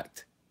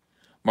protect.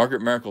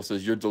 Margaret Miracle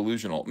says, "You're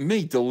delusional."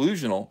 Me?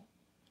 Delusional?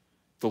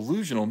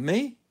 Delusional?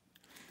 Me?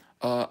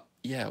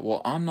 Yeah,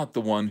 well, I'm not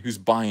the one who's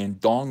buying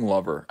Dong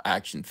Lover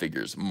action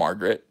figures,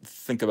 Margaret.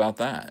 Think about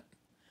that.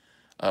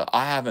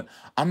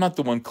 I'm not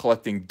the one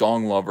collecting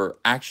Dong Lover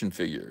action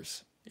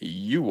figures.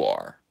 You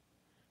are.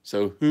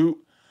 So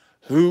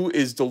who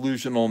is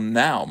delusional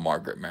now,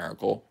 Margaret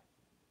Miracle?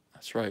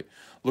 That's right.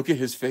 Look at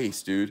his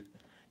face, dude.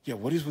 Yeah,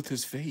 what is with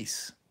his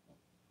face?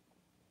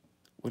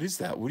 What is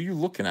that? What are you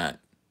looking at?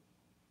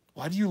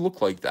 Why do you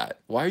look like that?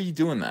 Why are you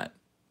doing that?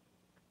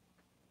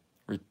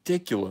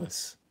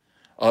 Ridiculous.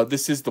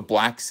 This is the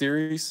Black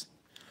series.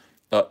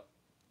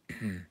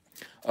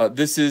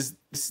 This is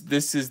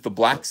the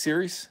Black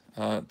series.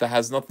 That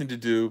has nothing to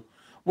do.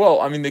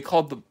 Well, I mean, they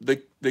called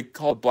they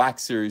call it Black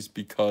series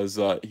because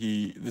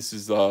this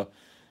is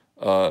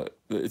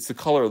it's the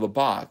color of the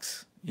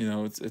box. You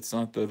know, it's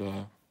not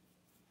that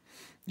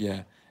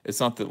yeah, it's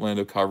not that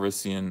Lando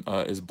Calrissian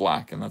is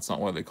black, and that's not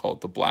why they call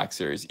it the Black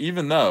series.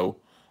 Even though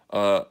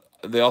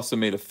they also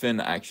made a Finn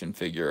action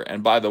figure,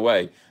 and by the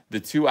way, the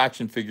two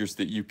action figures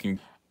that you can,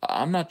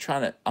 I'm not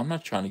trying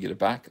to get it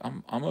back.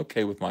 I'm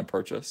okay with my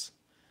purchase.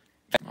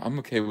 I'm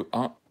okay with.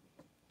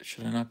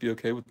 Should I not be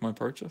okay with my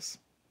purchase?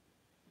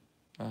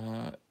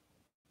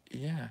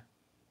 Yeah.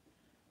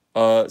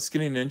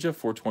 Skinny Ninja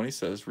 420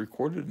 says,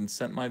 "Recorded and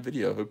sent my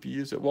video. Hope you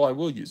use it." Well, I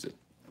will use it.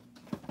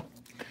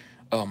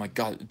 Oh my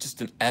God,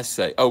 just an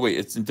essay. Oh wait,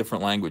 it's in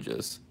different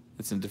languages.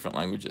 It's in different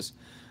languages.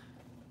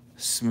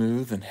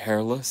 Smooth and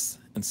hairless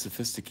and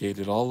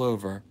sophisticated all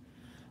over,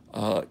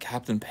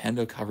 Captain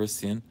Pando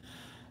Calrissian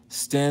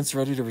stands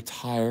ready to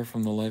retire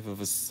from the life of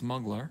a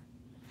smuggler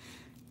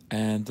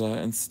and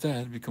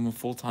instead become a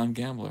full-time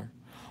gambler,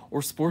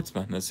 or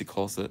sportsman as he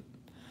calls it,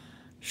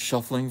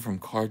 shuffling from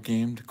card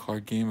game to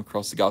card game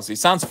across the galaxy.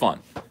 Sounds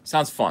fun.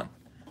 Sounds fun.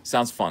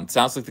 Sounds fun.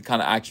 Sounds like the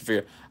kind of action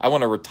figure. I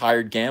want a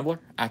retired gambler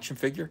action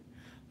figure.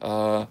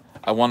 I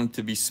want him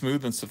to be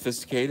smooth and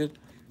sophisticated.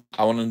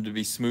 I want him to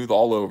be smooth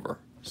all over.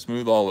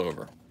 Smooth all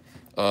over.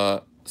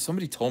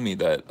 Somebody told me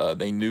that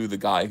they knew the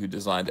guy who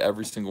designed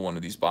every single one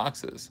of these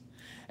boxes.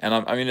 And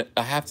I mean,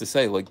 I have to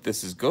say, like,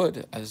 this is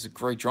good. This is a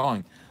great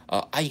drawing.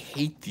 I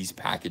hate these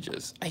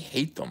packages. I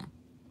hate them.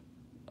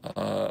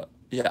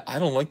 Yeah, I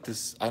don't like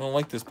this. I don't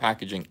like this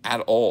packaging at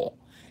all.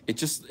 It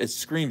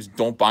screams,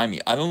 "Don't buy me."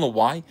 I don't know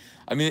why.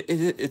 I mean,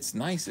 it's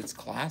nice. It's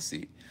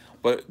classy.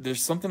 But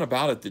there's something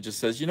about it that just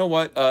says, you know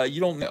what?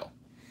 You don't know.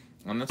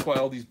 And that's why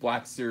all these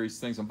Black Series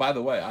things. And by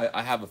the way,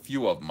 I have a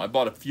few of them. I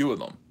bought a few of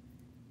them.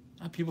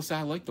 People say,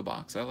 "I like the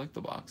box. I like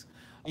the box."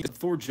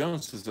 Thor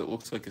Jones says it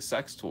looks like a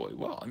sex toy.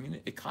 Well, I mean,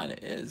 it kind of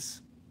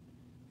is.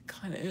 It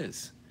kind of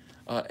is.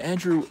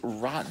 Andrew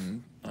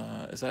Rotten,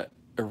 is that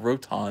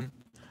Roton?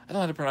 I don't know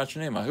how to pronounce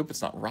your name. I hope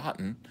it's not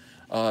Rotten.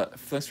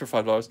 Thanks for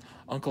 $5.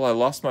 Uncle, I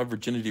lost my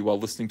virginity while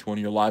listening to one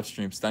of your live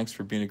streams. Thanks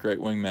for being a great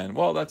wingman.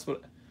 Well, that's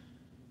what...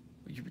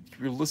 You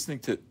were listening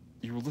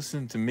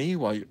to me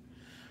while you.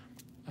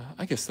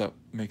 I guess that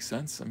makes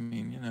sense. I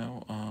mean,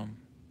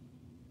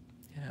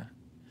 yeah.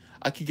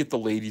 I could get the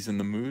ladies in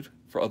the mood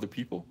for other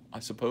people, I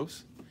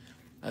suppose.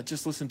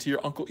 Just listen to your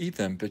Uncle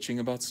Ethan bitching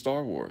about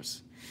Star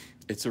Wars.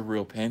 It's a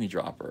real panty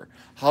dropper.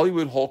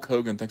 Hollywood Hulk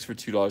Hogan, thanks for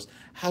 $2.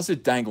 How's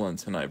it dangling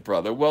tonight,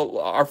 brother? Well,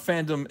 our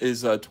fandom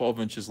is 12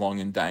 inches long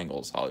and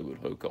dangles, Hollywood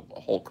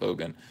Hulk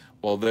Hogan.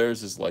 Well,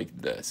 theirs is like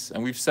this.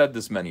 And we've said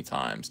this many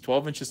times.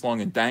 12 inches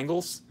long and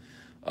dangles.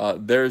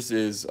 Theirs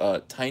is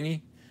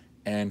tiny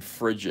and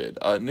frigid.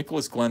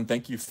 Nicholas Glenn,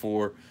 thank you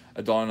for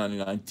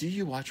 $1.99. Do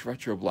you watch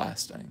Retro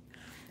Blasting?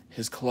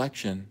 His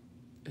collection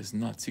is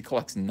nuts. He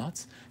collects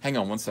nuts? Hang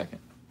on one second.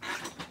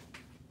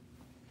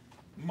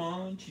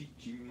 Munchie,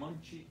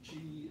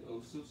 munchie,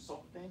 oh so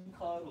soft and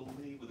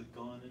cuddly with a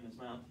gun in his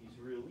mouth. He's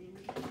really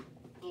neat.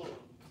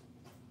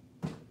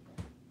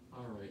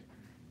 All right.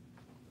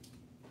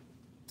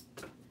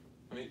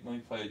 Let me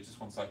play it just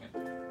 1 second.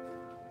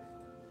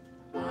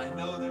 I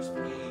know there's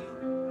pain.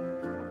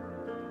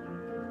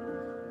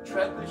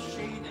 Tread the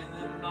shade in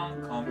an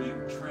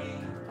oncoming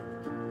train.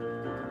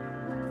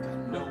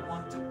 Got no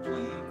one to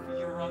blame for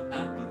your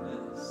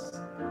unhappiness.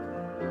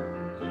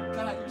 You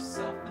got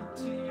yourself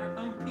into your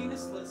own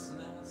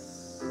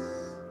penislessness.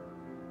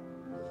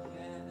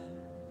 Yeah.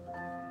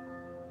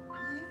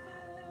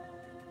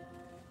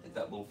 Hit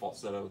that little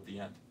falsetto at the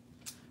end.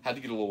 Had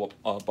to get a little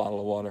bottle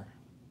of water.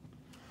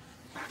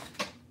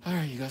 All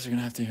right, you guys are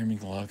gonna have to hear me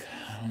glug.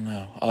 I don't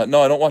know.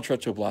 No, I don't watch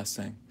Retro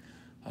Blasting.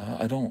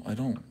 I don't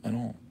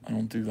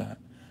do that.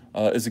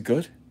 Is it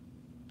good?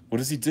 What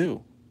does he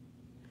do?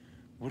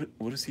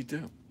 What does he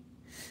do?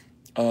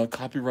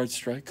 Copyright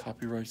strike.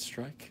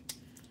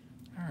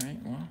 All right,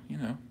 well,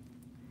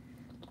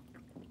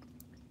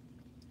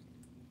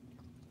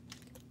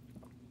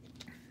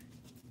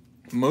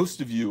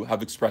 Most of you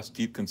have expressed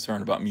deep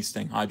concern about me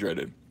staying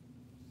hydrated.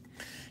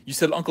 You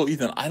said, Uncle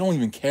Ethan, I don't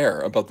even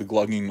care about the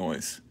glugging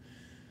noise.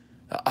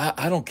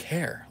 I don't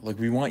care. Like,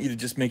 we want you to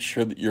just make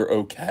sure that you're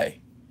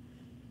okay.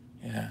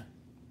 Yeah.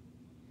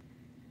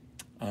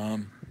 All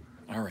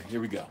right,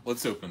 here we go.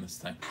 Let's open this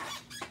thing.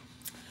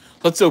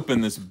 Let's open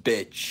this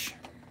bitch.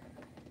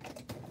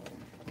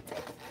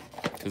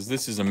 Because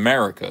this is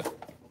America.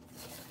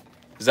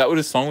 Is that what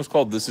his song was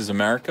called? This is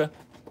America?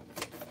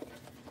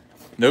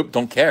 Nope,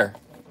 don't care.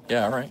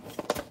 Yeah, all right.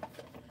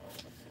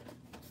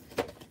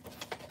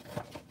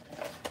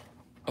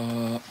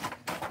 All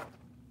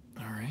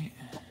right.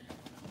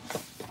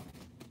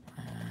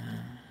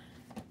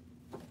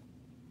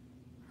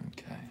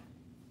 Okay.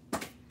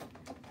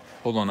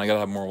 Hold on, I gotta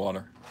have more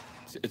water.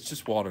 It's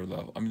just water,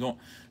 though. I mean,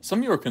 some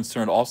of you are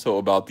concerned also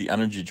about the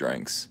energy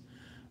drinks.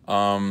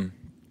 I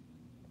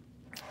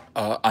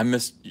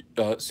missed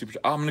super.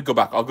 I'm gonna go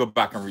back. I'll go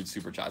back and read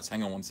super chats.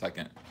 Hang on 1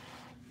 second.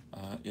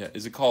 Yeah,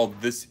 is it called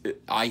 "This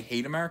I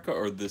Hate America"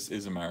 or "This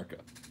Is America"?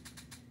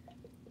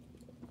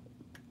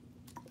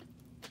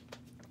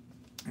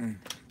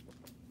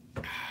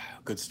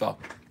 Good stuff.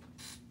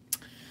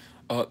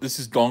 This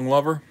is Dong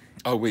Lover.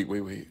 Oh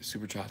wait.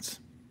 Super chats.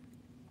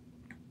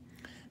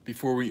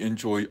 Before we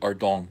enjoy our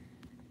dong,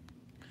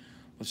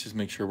 let's just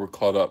make sure we're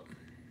caught up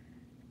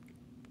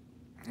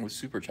with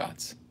super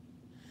chats.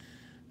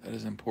 That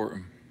is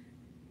important.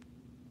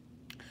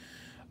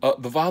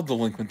 The Vile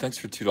Delinquent, thanks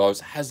for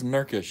 $2. Has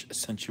Nurkish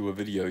sent you a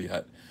video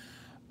yet?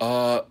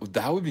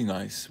 That would be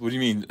nice. What do you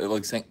mean?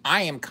 Like saying,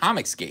 I am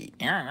Comicsgate.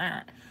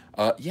 Yeah.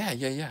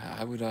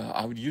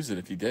 I would use it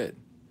if he did.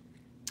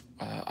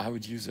 I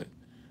would use it.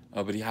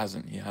 But he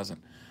hasn't.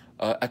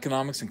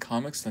 Economics and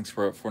Comics, thanks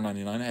for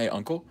 $4.99. Hey,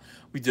 Uncle,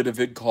 we did a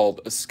vid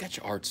called Sketch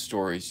Art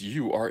Stories.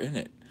 You are in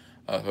it.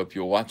 I hope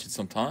you'll watch it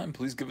sometime.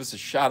 Please give us a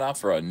shout out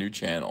for our new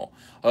channel.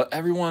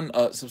 Everyone,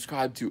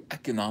 subscribe to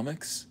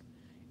Economics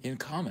in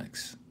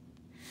Comics.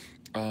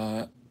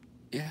 Yeah,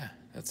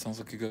 that sounds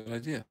like a good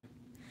idea.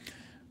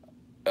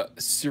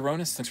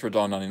 Sironis, thanks for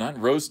 $1.99.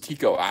 Rose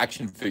Tico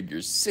action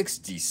figures,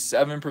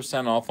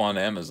 67% off on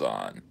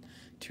Amazon.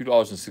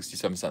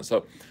 $2.67.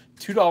 So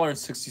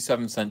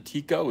 $2.67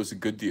 Tico is a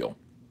good deal.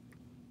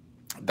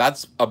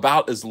 That's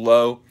about as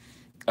low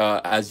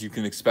as you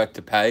can expect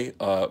to pay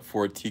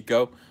for a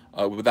Tico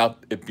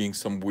without it being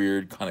some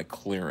weird kind of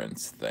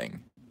clearance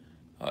thing.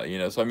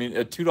 So I mean,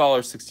 a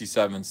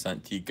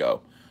 $2.67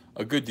 Tico,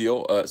 a good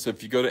deal. So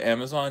if you go to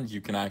Amazon,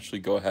 you can actually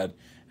go ahead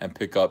and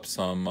pick up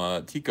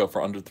some Tico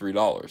for under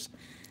 $3.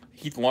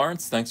 Heath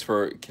Lawrence, thanks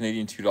for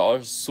Canadian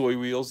 $2. Soy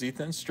Wheels,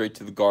 Ethan, straight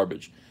to the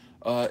garbage.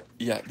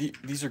 Yeah,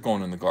 these are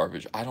going in the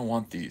garbage. I don't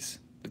want these.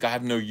 Like, I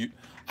have no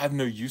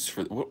use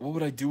for. What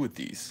would I do with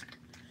these?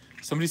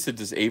 Somebody said,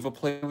 does Ava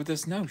play with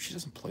this? No, she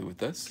doesn't play with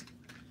this.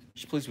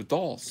 She plays with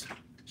dolls.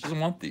 She doesn't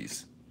want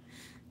these.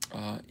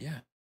 Yeah.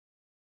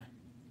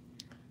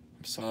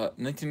 So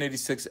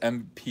 1986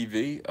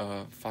 MPV,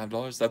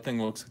 $5. That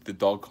thing looks like the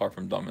dog car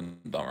from Dumb and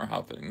Dumber.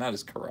 How fitting. That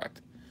is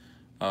correct.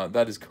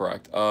 That is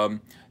correct.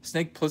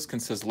 Snake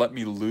Pliskin says, let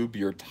me lube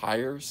your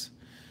tires.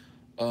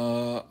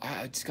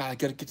 I gotta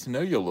get to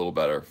know you a little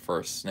better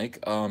first, Snake.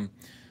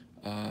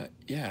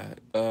 Yeah.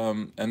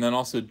 And then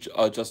also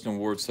Justin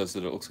Ward says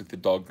that it looks like the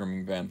dog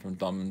grooming van from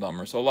Dumb and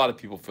Dumber. So a lot of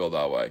people feel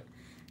that way.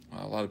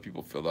 A lot of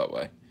people feel that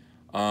way.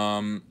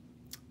 Um,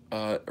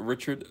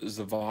 Richard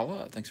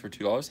Zavala, thanks for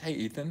 $2. Hey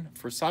Ethan,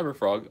 for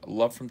Cyberfrog,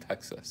 love from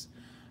Texas.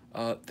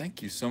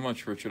 Thank you so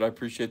much, Richard. I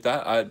appreciate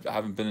that. I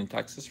haven't been in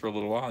Texas for a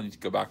little while. I need to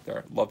go back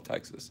there. Love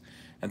Texas.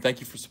 And thank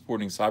you for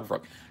supporting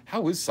Cyberfrog.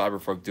 How is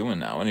Cyberfrog doing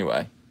now,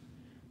 anyway?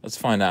 Let's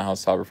find out how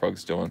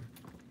Cyberfrog's doing.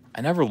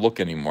 I never look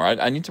anymore.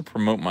 I need to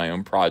promote my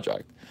own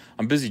project.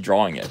 I'm busy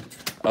drawing it.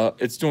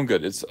 It's doing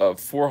good. It's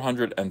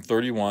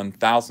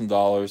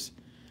 $431,000,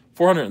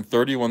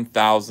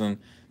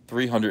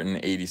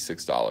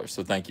 $431,386.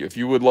 So thank you. If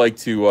you would like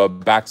to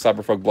back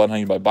Cyberfrog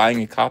Bloodhoney by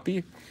buying a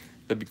copy,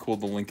 that'd be cool.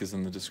 The link is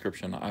in the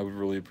description. I would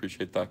really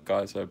appreciate that,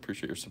 guys. I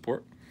appreciate your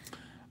support.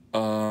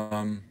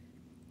 Um,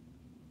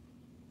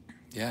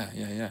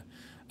 yeah.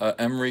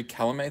 Emery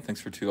Calame,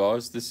 thanks for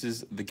 $2. This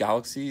is the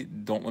Galaxy.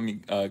 Don't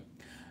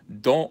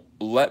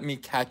let me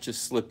catch you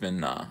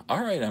slipping. Nah.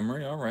 All right,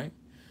 Emery. All right.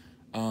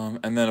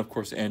 And then of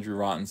course Andrew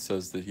Rotten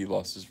says that he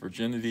lost his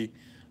virginity.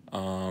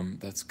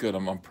 That's good.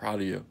 I'm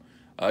proud of you.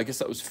 I guess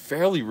that was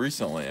fairly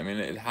recently. I mean,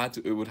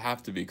 it would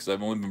have to be because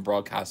I've only been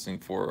broadcasting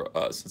for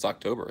since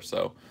October.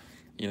 So,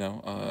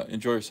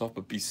 enjoy yourself,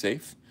 but be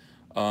safe.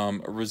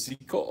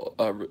 Rizikal,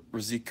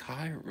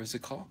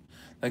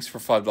 thanks for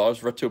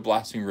 $5. Retro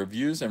Blasting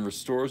reviews and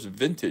restores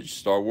vintage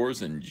Star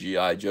Wars and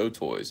GI Joe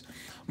toys.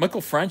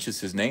 Michael French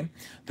is his name.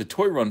 The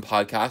Toy Run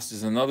podcast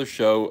is another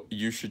show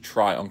you should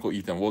try, Uncle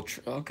Ethan. Well,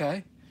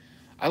 okay.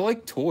 I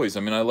like toys. I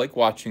mean, I like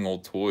watching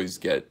old toys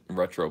get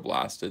retro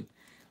blasted.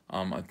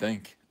 I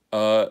think.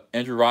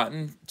 Andrew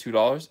Rotten,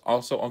 $2.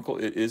 Also, Uncle,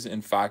 it is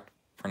in fact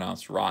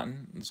pronounced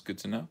rotten. It's good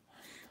to know.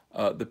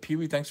 The Pee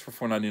Wee, thanks for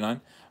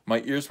 $4.99.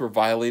 My ears were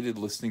violated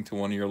listening to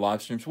one of your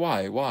live streams.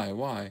 Why?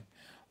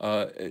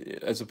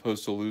 As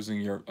opposed to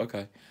losing your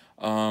okay.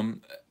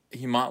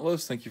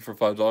 Hematlos, thank you for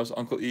 $5.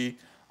 Uncle E,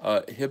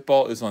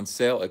 Hitball is on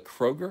sale at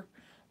Kroger.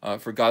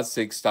 For God's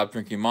sake, stop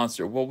drinking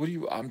Monster. Well, what do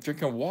you? I'm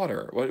drinking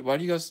water. Why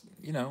do you guys?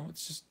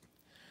 It's just.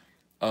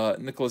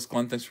 Nicholas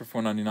Glenn, thanks for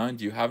 $4.99.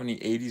 Do you have any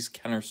 '80s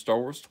Kenner Star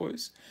Wars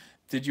toys?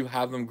 Did you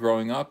have them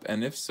growing up?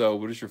 And if so,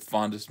 what is your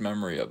fondest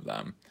memory of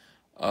them?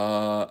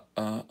 What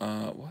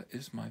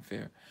is my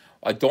favorite?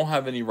 I don't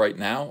have any right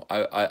now.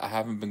 I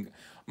haven't been.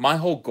 My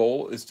whole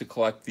goal is to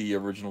collect the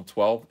original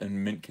 12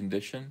 in mint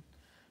condition.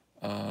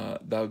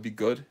 That would be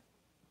good.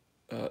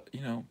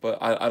 But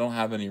I don't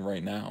have any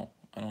right now.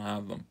 I don't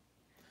have them.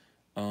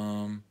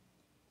 Um,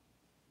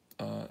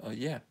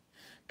 yeah.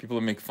 People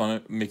are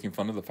making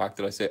fun of the fact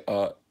that I say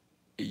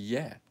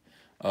yeah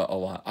a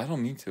lot. I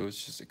don't mean to.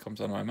 It's just it comes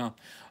out of my mouth.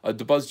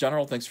 DeBuzz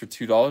General, thanks for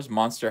 $2.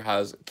 Monster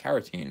has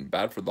carotene,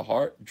 bad for the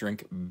heart.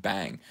 Drink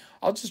Bang.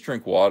 I'll just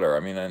drink water.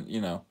 I mean,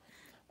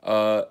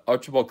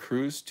 Archibald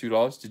Cruz,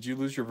 $2. Did you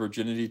lose your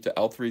virginity to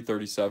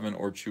L337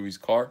 or Chewie's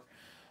car?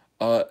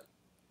 Uh,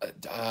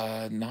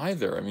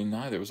 Neither. I mean,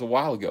 neither. It was a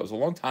while ago. It was a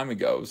long time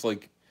ago. It was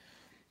like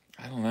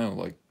I don't know,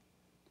 like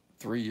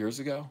 3 years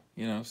ago.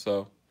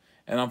 So,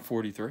 and I'm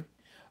 43.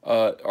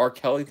 R.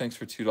 Kelly, thanks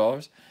for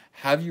 $2.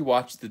 Have you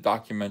watched the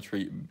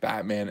documentary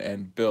Batman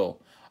and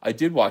Bill? I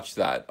did watch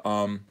that.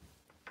 That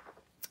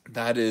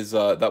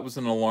was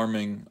an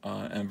alarming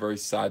and very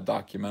sad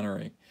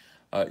documentary.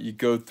 You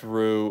go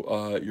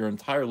through your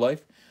entire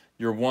life.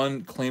 Your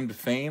one claim to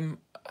fame,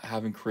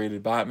 having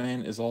created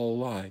Batman, is all a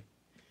lie.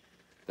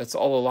 That's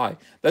all a lie.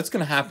 That's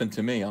going to happen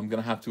to me. I'm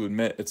going to have to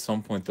admit at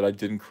some point that I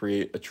didn't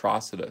create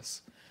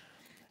Atrocitus.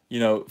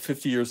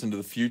 50 years into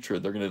the future,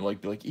 they're gonna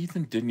be like,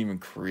 Ethan didn't even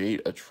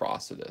create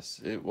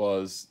Atrocitus. It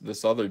was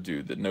this other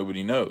dude that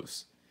nobody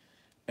knows,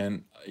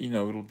 and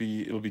it'll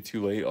be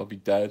too late. I'll be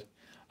dead,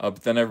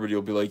 but then everybody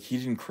will be like, he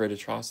didn't create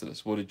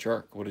Atrocitus. What a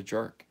jerk! What a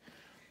jerk!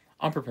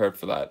 I'm prepared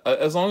for that.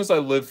 As long as I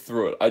live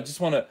through it,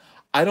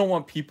 I don't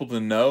want people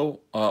to know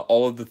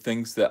all of the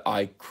things that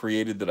I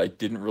created that I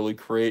didn't really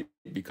create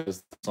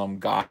because some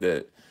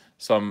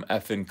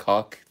effing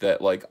cuck that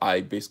like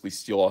I basically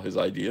steal all his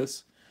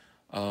ideas.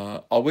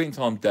 I'll wait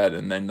until I'm dead,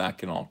 and then that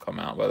can all come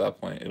out. By that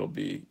point, it'll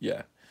be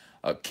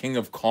King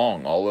of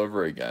Kong all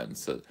over again.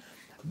 So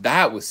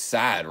that was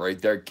sad,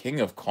 right there. King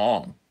of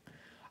Kong.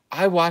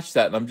 I watched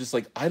that, and I'm just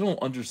like, I don't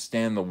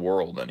understand the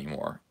world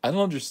anymore. I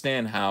don't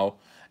understand how.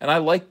 And I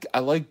like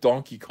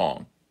Donkey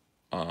Kong.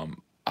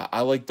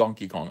 I like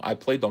Donkey Kong. I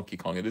play Donkey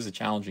Kong. It is a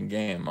challenging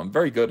game. I'm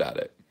very good at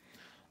it.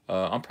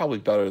 I'm probably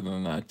better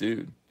than that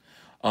dude.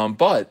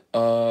 But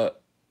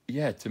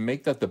yeah, to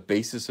make that the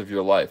basis of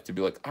your life, to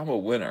be like, I'm a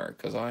winner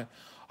because I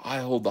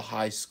hold the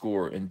high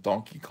score in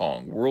Donkey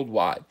Kong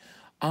worldwide.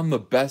 I'm the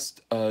best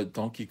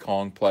Donkey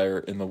Kong player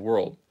in the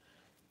world.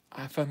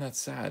 I find that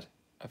sad.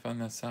 I find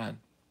that sad.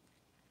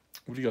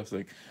 What do you guys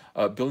think?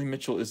 Billy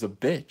Mitchell is a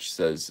bitch,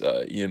 says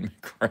Ian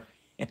McRae.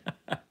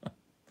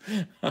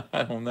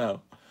 I don't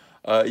know.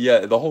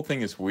 Yeah, the whole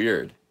thing is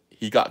weird.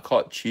 He got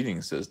caught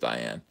cheating, says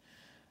Diane.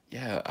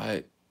 Yeah,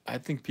 I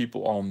think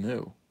people all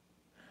knew.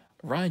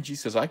 Ryan G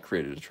says, I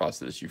created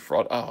Atrocitus, you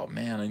fraud. Oh,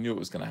 man, I knew it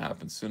was going to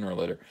happen sooner or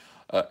later.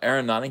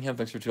 Aaron Nottingham,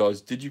 thanks for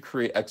 $2. Did you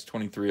create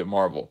X-23 at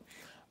Marvel?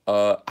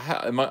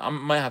 I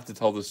might have to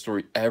tell this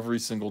story every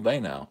single day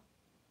now.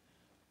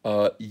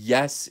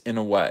 Yes, in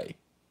a way.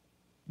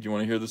 Do you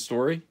want to hear the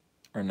story?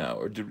 Or no?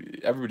 Or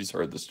everybody's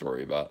heard the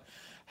story about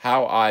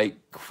how I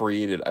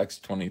created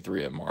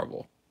X-23 at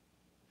Marvel.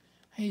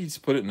 Hey, you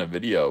just put it in a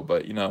video,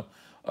 but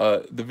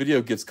the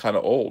video gets kind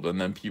of old,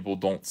 and then people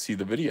don't see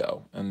the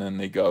video, and then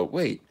they go,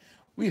 "Wait,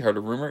 we heard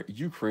a rumor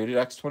you created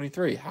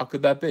X-23. How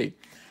could that be?"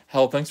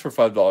 Hell, thanks for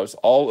 $5.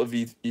 All of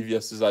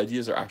EVS's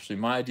ideas are actually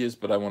my ideas,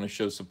 but I want to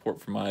show support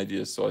for my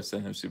ideas, so I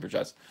send him super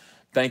chats.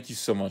 Thank you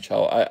so much,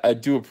 Hell. I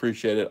do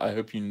appreciate it. I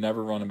hope you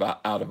never run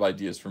out of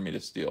ideas for me to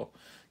steal.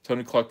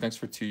 Tony Clark, thanks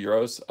for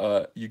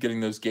 €2. You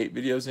getting those gate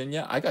videos in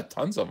yet? I got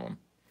tons of them.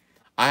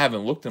 I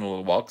haven't looked in a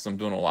little while because I'm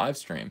doing a live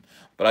stream,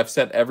 but I've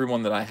sent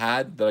everyone that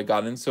I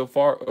got in so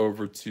far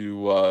over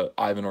to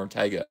Ivan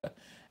Ortega,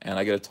 and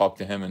I got to talk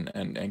to him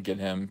and get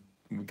him.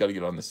 We got to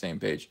get on the same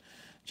page.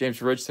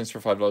 James Ridge, thanks for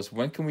 $5.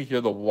 When can we hear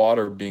the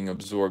water being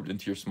absorbed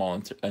into your small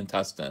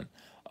intestine?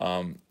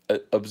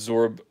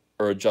 Absorb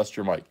or adjust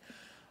your mic.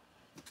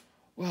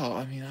 Well,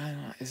 I mean, I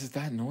don't know. Is it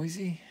that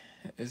noisy?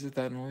 Is it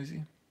that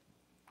noisy?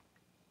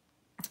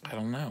 I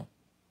don't know.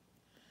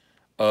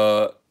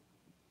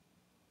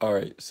 All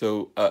right,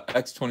 so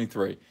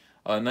X-23,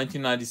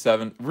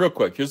 1997. Real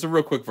quick, here's a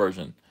real quick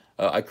version.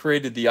 I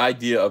created the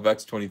idea of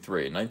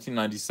X-23. In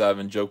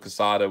 1997, Joe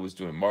Quesada was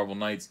doing Marvel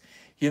Knights.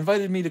 He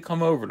invited me to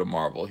come over to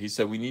Marvel. He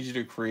said, we need you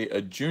to create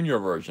a junior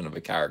version of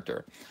a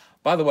character.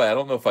 By the way, I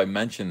don't know if I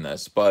mentioned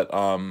this, but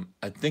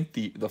I think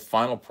the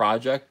final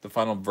project, the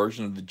final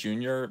version of the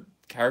junior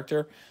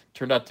character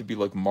turned out to be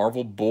like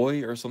Marvel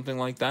Boy or something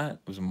like that. It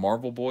was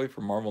Marvel Boy for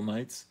Marvel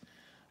Knights.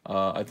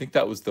 I think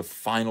that was the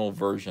final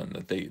version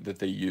that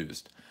they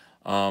used.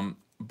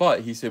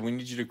 But he said, we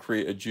need you to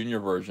create a junior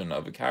version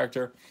of a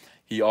character.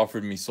 He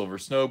offered me Silver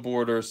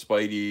Snowboarder,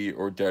 Spidey,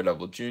 or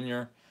Daredevil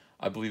Jr.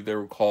 I believe they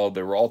were called.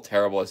 They were all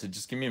terrible. I said,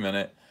 just give me a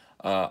minute.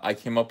 I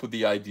came up with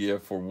the idea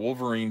for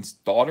Wolverine's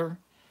daughter.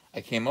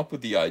 I came up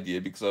with the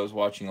idea because I was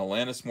watching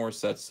Alanis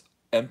Morissette's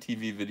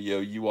MTV video,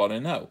 You Ought to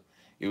Know.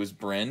 It was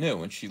brand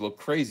new, and she looked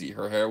crazy.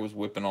 Her hair was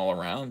whipping all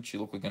around. She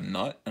looked like a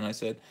nut. And I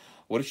said,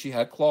 what if she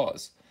had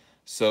claws?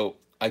 So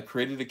I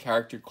created a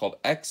character called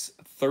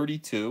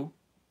X-32,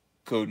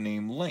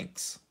 codename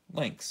Lynx.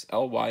 Lynx,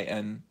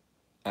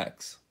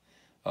 Lynx.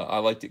 I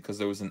liked it because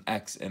there was an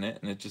X in it,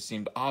 and it just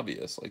seemed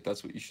obvious. Like,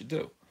 that's what you should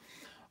do.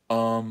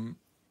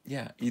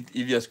 Yeah,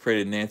 EVS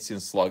created Nancy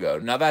and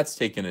Sluggo. Now, that's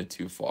taking it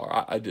too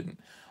far. I didn't.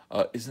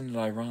 Isn't it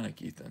ironic,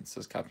 Ethan,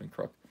 says Captain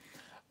Crook.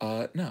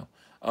 No.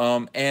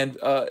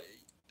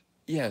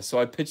 Yeah, so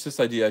I pitched this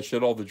idea. I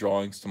showed all the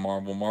drawings to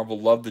Marvel. Marvel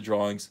loved the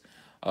drawings.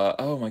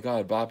 Oh my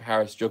God, Bob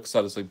Harris, Joe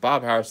Quesada's like,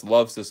 Bob Harris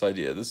loves this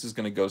idea. This is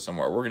going to go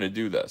somewhere. We're going to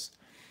do this.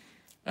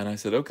 And I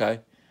said, okay.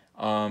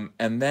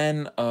 And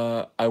then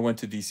I went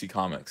to DC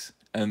Comics.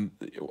 And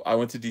I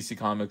went to DC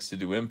Comics to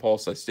do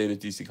Impulse. I stayed at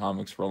DC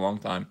Comics for a long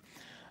time.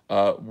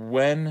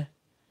 While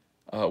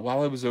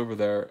I was over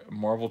there,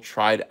 Marvel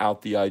tried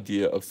out the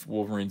idea of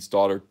Wolverine's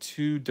daughter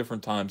 2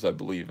 different times, I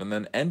believe, and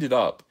then ended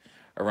up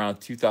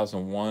around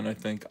 2001, I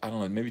think, I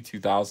don't know, maybe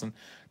 2000,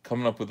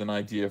 coming up with an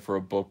idea for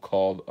a book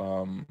called,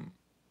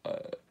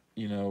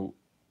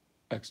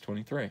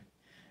 X-23.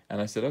 And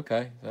I said,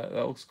 okay, that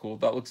looks cool.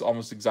 That looks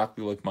almost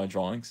exactly like my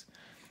drawings.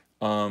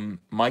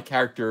 My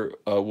character,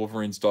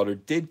 Wolverine's daughter,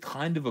 did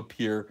kind of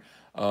appear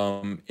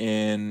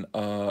in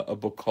a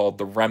book called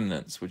The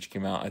Remnants, which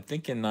came out, I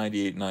think, in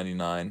 98,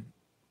 99.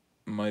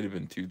 Might have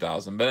been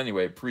 2000. But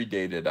anyway, it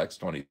predated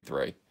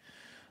X-23.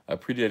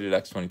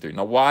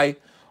 Now, why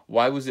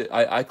was it?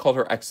 I called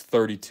her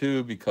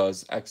X-32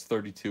 because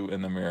X-32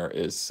 in the mirror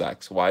is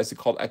sex. Why is it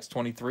called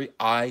X-23?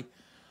 I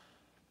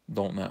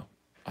don't know.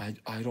 I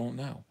don't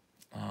know.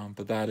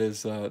 But that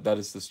is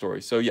the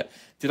story. So yeah,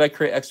 did I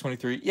create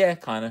X-23? Yeah,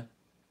 kind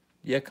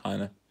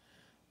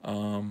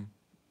of.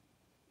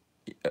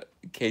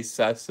 Case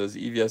Seth says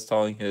EVS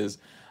telling his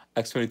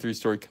X-23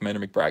 story,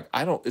 Commander McBragg.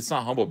 It's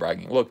not humble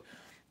bragging. Look,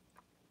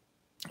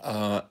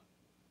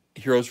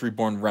 Heroes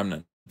Reborn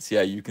Remnants.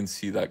 Yeah, you can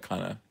see that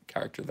kind of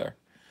character there.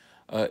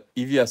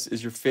 EVS,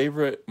 is your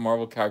favorite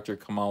Marvel character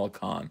Kamala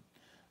Khan?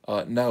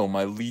 No,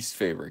 my least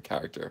favorite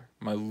character.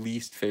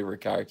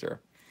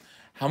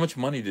 How much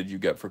money did you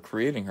get for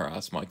creating her?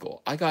 Asked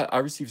Michael. I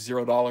received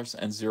 $0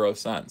 and 0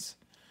 cents.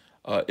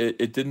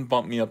 It didn't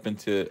bump me up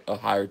into a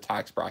higher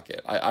tax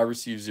bracket. I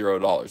received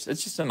 $0.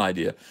 It's just an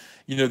idea.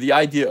 The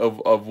idea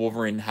of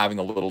Wolverine having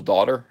a little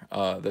daughter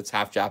that's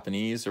half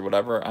Japanese or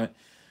whatever.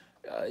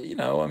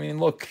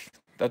 Look,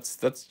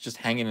 that's just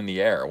hanging in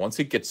the air. Once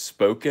it gets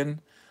spoken,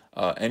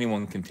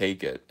 anyone can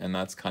take it, and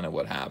that's kind of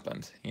what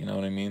happened. You know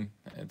what I mean?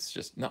 It's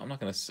just no. I'm not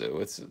gonna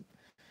sue.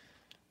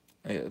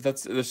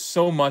 There's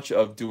so much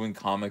of doing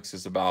comics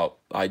is about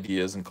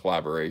ideas and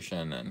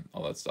collaboration and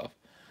all that stuff.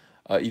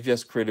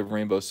 EVS created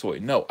Rainbow Soy.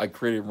 No, I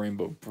created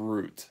Rainbow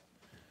Brute.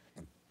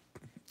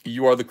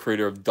 You are the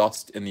creator of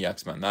Dust in the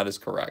X-Men. That is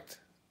correct.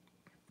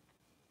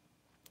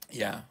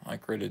 Yeah, I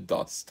created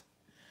Dust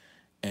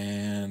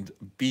and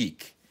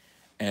Beak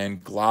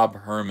and Glob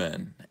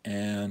Herman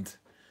and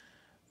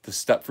the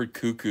Stepford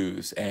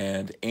Cuckoos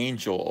and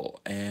Angel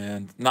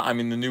and not I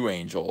mean the new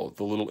Angel,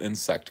 the little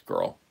insect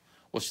girl.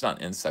 Well, she's not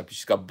an insect, but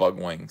she's got bug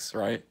wings,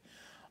 right?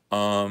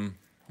 Um,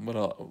 what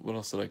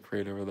else did I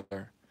create over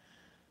there?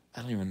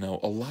 I don't even know.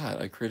 A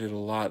lot. I created a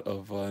lot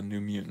of New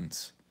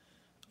Mutants.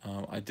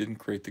 I didn't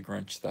create the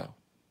Grinch though.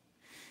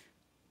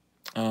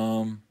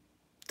 Um,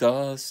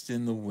 Dust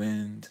in the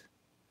Wind.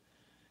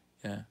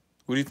 Yeah.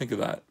 What do you think of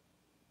that?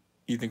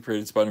 Ethan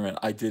created Spider-Man.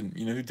 I didn't.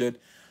 You know who did?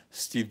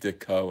 Steve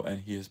Ditko,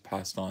 and he has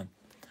passed on.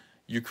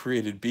 You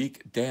created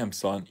Beak? Damn,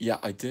 son. Yeah,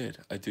 I did.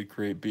 I did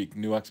create Beak.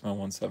 New X-Men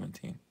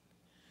 117.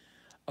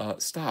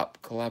 Stop,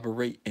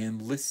 collaborate,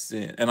 and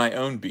listen. And I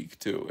own Beak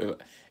too.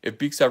 If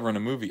Beak's ever in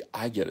a movie,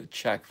 I get a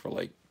check for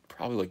like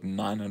probably like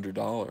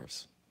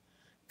 $900.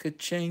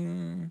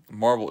 Ka-ching.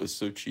 Marvel is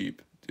so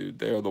cheap, dude.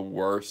 They are the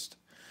worst.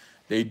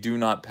 They do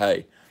not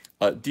pay.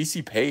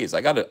 DC pays. I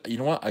got a. You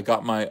know what? I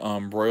got my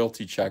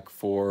royalty check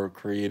for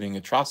creating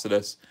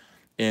Atrocitus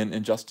in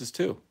Injustice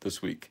 2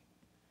 this week.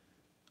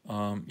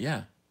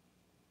 Yeah,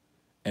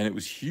 and it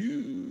was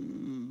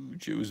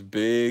huge. It was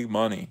big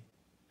money.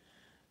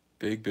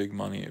 Big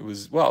money. It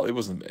was well. It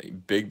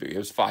wasn't big. It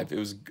was five. It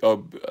was a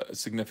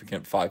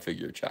significant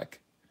five-figure check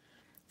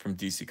from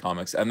DC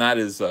Comics, and that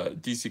is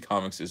DC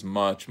Comics is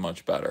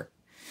much better.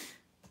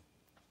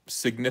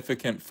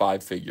 Significant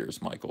five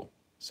figures, Michael.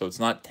 So it's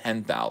not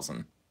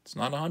 10,000. It's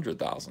not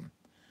 100,000.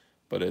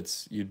 But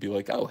it's you'd be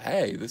like, oh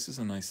hey, this is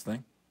a nice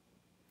thing.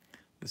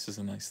 This is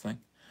a nice thing.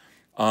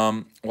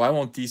 Why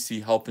won't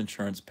DC health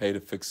insurance pay to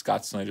fix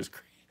Scott Snyder's?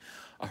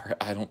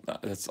 I don't.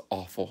 That's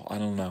awful. I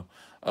don't know.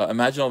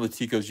 Imagine all the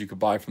Ticos you could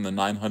buy from the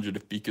 900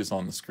 if Beak is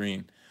on the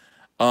screen.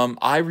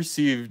 I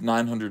received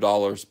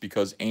 $900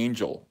 because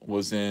Angel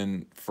was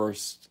in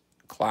first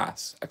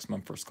class,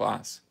 X-Men First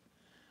Class.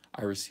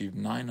 I received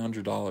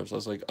 $900. I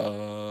was like,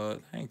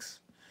 thanks.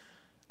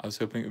 I was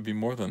hoping it would be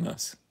more than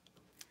this.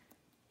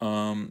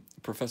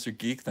 Professor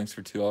Geek, thanks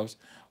for $2.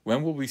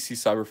 When will we see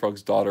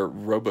Cyberfrog's daughter,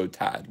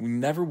 Robotad? We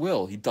never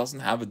will. He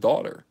doesn't have a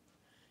daughter.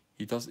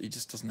 He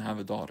just doesn't have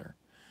a daughter.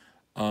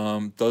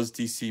 Does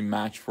DC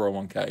match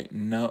 401k?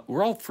 No,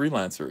 we're all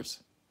freelancers.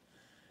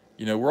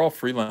 You know, we're all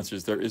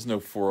freelancers. There is no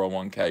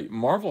 401k.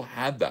 Marvel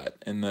had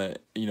that in the,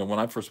 when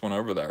I first went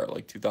over there,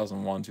 like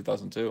 2001,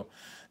 2002,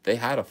 they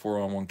had a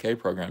 401k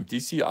program.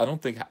 DC, I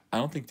don't think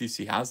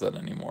DC has that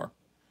anymore.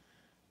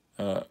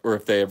 Or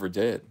if they ever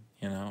did,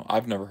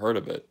 I've never heard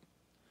of it,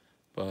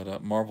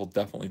 but Marvel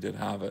definitely did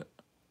have it.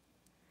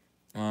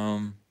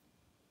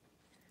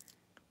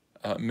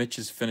 Mitch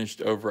is finished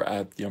over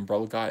at the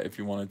Umbrella Guy. If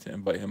you wanted to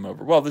invite him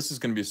over, well, this is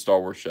going to be a Star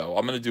Wars show.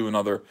 I'm going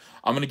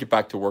to get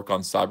back to work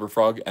on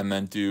Cyberfrog and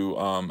then do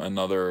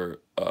another.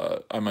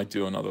 I might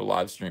do another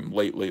live stream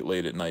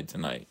late at night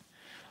tonight.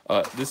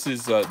 This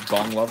is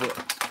Dong Lover.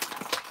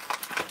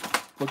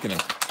 Look at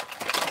it.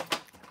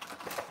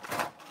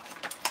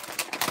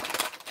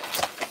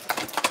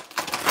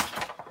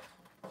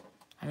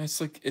 I mean,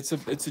 it's like it's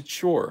a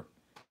chore.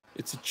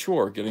 It's a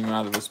chore getting him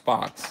out of this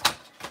box.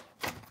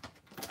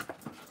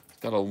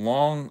 Got a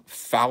long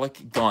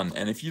phallic gun,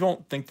 and if you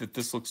don't think that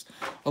this looks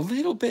a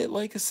little bit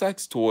like a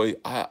sex toy,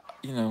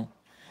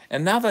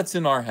 and now that's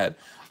in our head.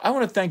 I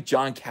want to thank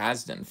John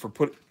Kasdan for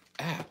putting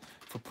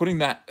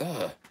that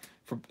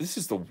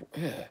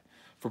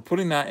for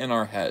putting that in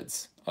our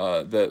heads.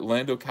 That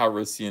Lando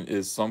Calrissian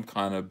is some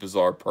kind of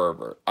bizarre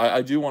pervert.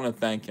 I do want to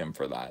thank him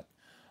for that.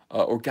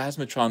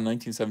 Orgasmatron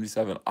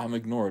 1977. I'm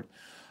ignored.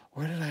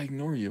 Where did I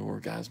ignore you,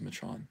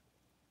 Orgasmatron?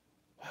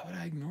 Why would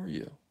I ignore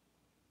you?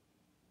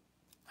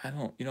 I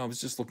don't, I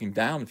was just looking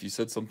down. If you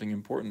said something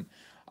important,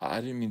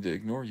 I didn't mean to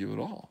ignore you at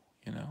all,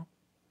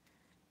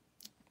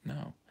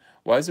 No.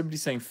 Why is everybody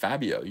saying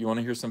Fabio? You want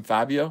to hear some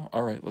Fabio?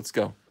 All right, let's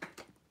go.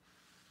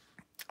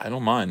 I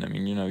don't mind. I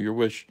mean, your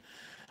wish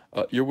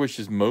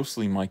is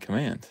mostly my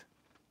command.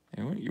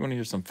 You want to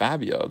hear some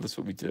Fabio? That's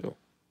what we do.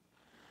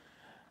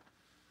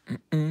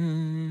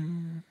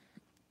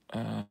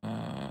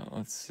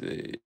 Let's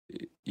see.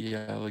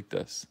 Yeah, I like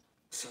this.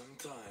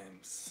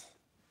 Sometimes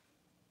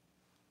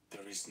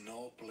there is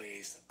no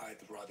place I'd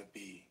rather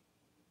be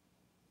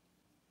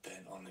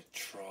than on a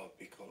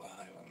tropical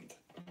island.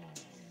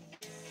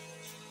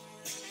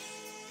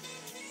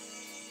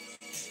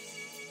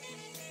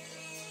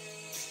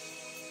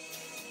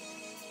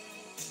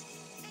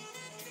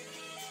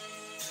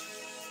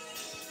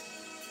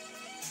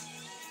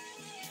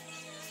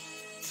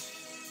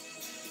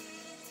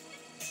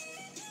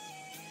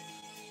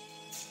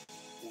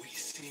 We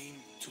seem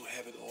to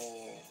have it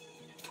all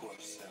to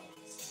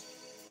ourselves.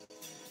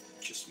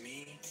 Just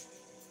me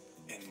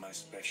and my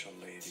special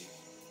lady.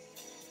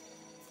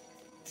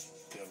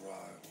 There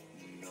are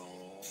no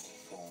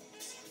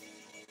phones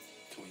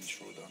to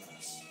intrude on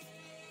us.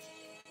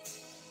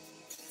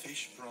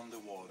 Fish from the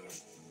water,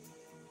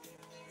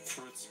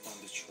 fruits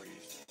from the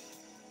trees,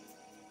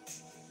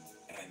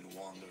 and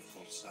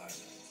wonderful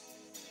silence.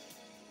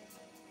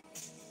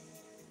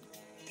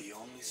 The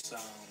only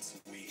sounds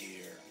we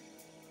hear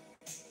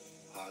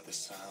are the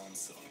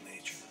sounds of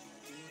nature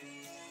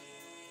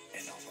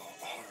and of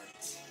our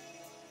hearts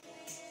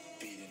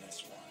beating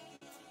as one.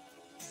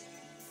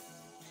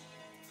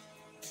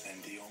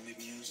 And the only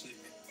music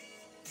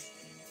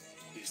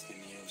is the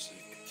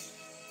music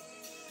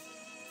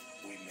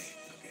we make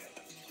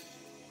together.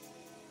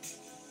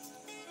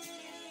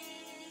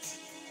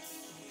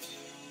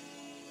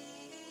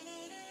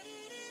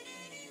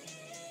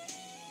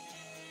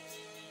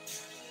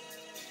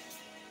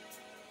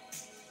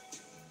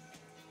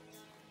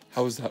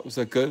 How was that? Was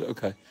that good?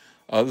 Okay.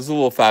 This is a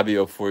little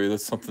Fabio for you.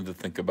 That's something to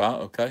think about.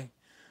 Okay.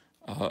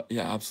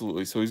 Yeah,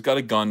 absolutely. So he's got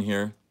a gun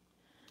here.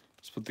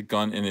 Just put the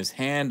gun in his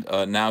hand.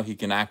 Now he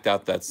can act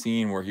out that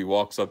scene where he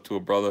walks up to a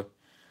brother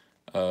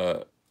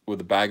with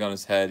a bag on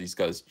his head. He's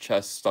got his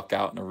chest stuck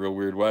out in a real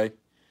weird way.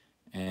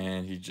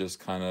 And he just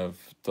kind of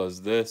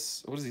does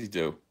this. What does he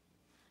do?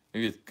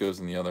 Maybe it goes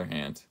in the other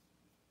hand.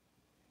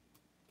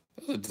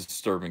 That's a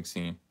disturbing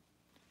scene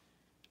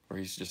where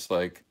he's just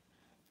like,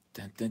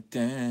 dun, dun,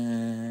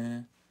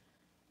 dun.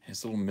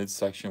 His little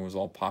midsection was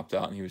all popped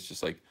out, and he was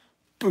just like,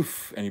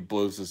 poof, and he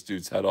blows this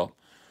dude's head off.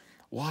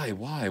 Why?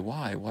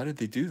 Why did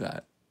they do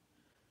that?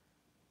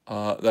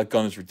 That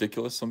gun is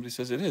ridiculous. Somebody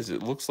says it is.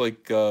 It looks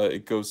like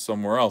it goes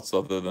somewhere else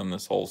other than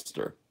this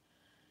holster.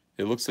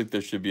 It looks like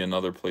there should be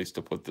another place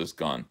to put this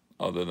gun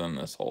other than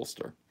this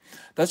holster.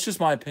 That's just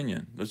my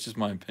opinion. That's just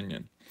my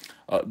opinion.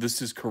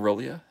 This is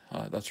Corellia.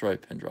 That's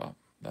right, Pindrop.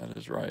 That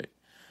is right.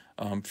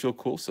 Feel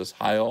Cool says,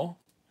 hi all.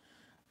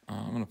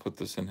 I'm going to put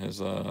this in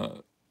his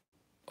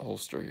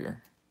holster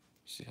here.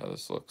 See how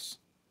this looks.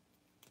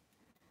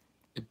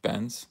 It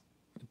bends.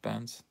 It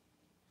bends.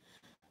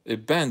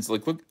 It bends.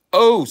 Like, look.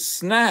 Oh,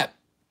 snap.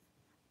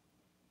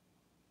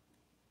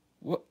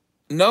 What?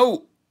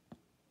 No.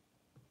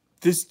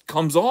 This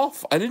comes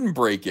off. I didn't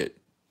break it.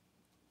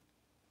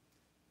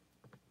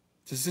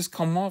 Does this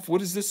come off?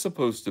 What is this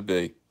supposed to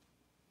be?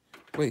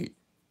 Wait.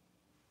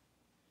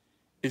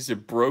 Is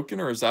it broken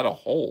or is that a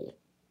hole?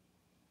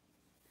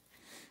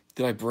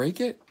 Did I break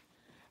it?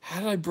 How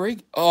did I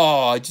break?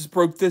 Oh, I just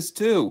broke this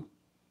too.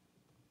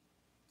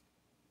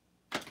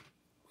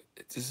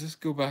 Does this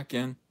go back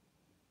in?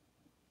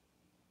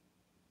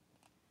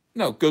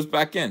 No, it goes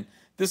back in.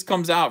 This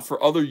comes out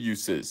for other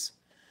uses.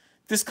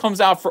 This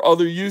comes out for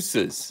other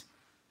uses.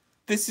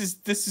 This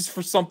is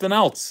for something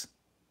else.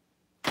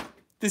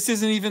 This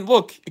isn't even,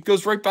 look, it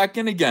goes right back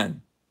in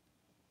again.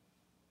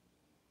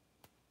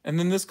 And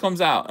then this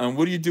comes out. And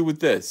what do you do with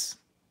this?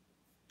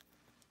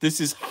 This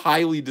is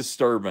highly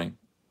disturbing.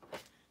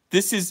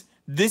 This is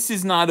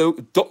not,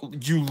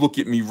 don't you look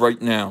at me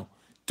right now.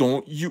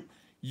 Don't you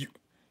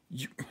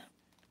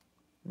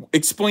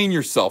explain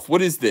yourself.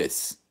 What is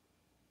this?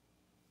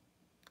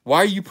 Why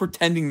are you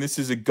pretending this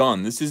is a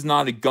gun? This is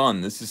not a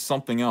gun. This is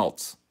something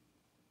else.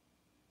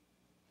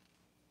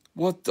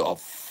 What the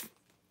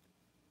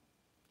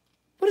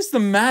what is the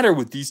matter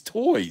with these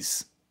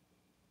toys?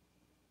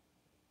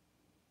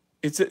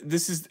 Is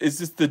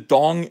this the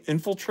Dong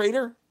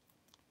Infiltrator?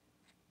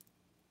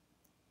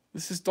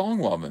 This is dong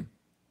loving.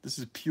 This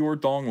is pure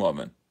dong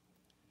loving.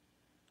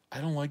 I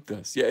don't like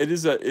this. Yeah, it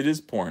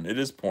is porn. It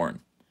is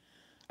porn.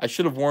 I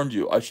should have warned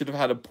you. I should have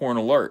had a porn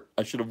alert.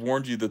 I should have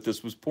warned you that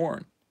this was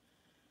porn.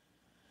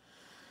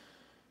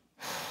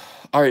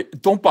 All right,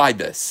 don't buy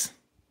this.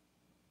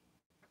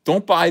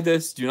 Don't buy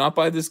this. Do not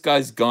buy this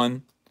guy's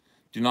gun.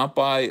 Do not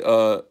buy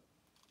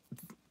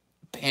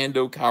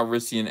Pando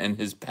Calrissian and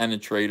his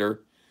penetrator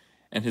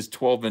and his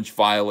 12-inch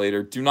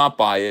violator. Do not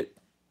buy it.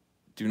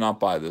 Do not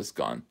buy this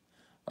gun.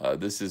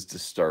 This is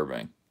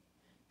disturbing.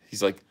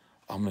 He's like,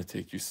 I'm going to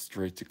take you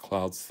straight to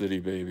Cloud City,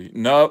 baby.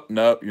 Nope,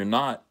 you're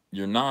not.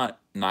 You're not.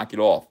 Knock it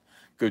off.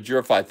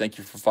 Gojurify, thank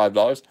you for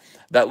 $5.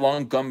 That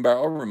long gun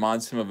barrel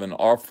reminds him of an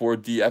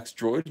R4DX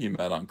droid he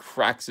met on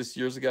Craxus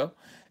years ago.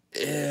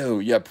 Ew,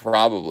 yeah,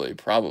 probably.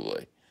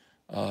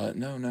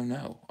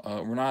 No.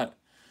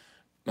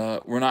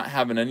 We're not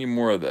having any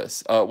more of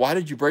this. Why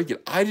did you break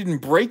it? I didn't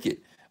break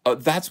it.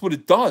 That's what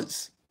it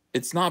does.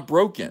 It's not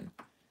broken.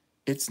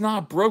 It's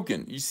not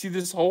broken. You see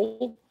this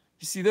hole?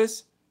 You see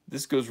this?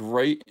 This goes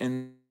right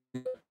in,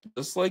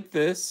 just like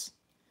this.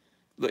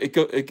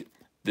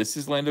 This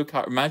is Lando.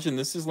 Imagine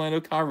this is Lando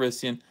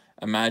Calrissian.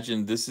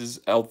 Imagine this is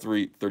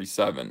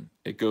L337.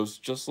 It goes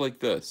just like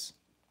this.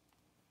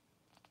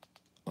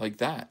 Like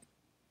that.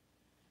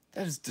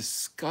 That is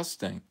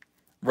disgusting.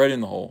 Right in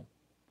the hole.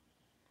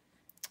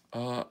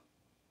 Yeah.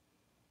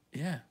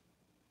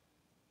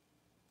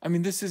 I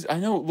mean, this is, I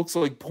know it looks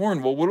like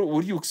porn. Well,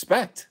 what do you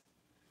expect?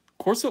 Of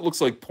course it looks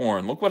like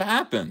porn. Look what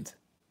happened.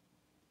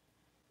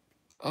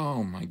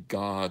 Oh my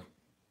God.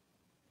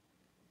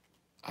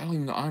 I don't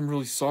even know. I'm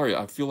really sorry.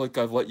 I feel like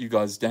I've let you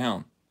guys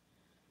down.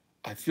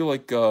 I feel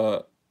like,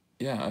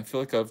 yeah, I feel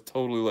like I've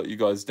totally let you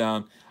guys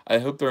down. I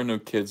hope there are no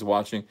kids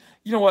watching.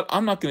 You know what?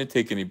 I'm not going to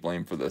take any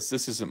blame for this.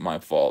 This isn't my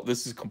fault.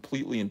 This is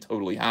completely and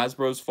totally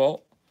Hasbro's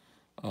fault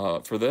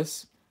for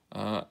this.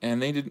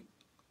 And they didn't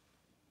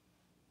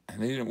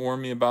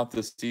warn me about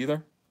this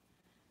either.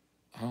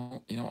 I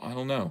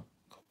don't know.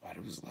 Why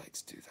do his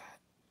legs do that?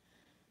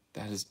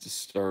 That is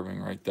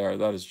disturbing right there.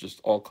 That is just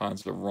all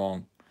kinds of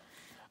wrong.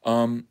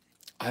 Um,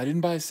 I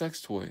didn't buy a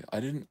sex toy. I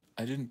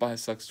didn't buy a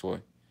sex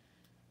toy.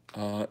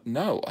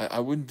 No, I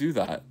wouldn't do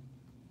that.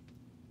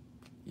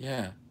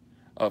 Yeah.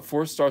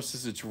 4 star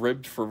says it's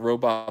ribbed for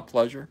robot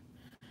pleasure.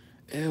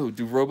 Ew,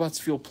 do robots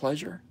feel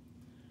pleasure?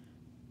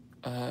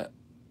 Uh,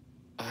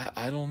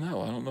 I don't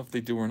know. I don't know if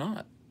they do or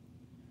not.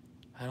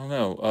 I don't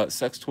know.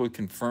 Sex toy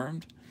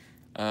confirmed.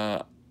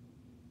 Uh,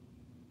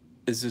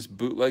 is this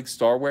bootleg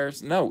Star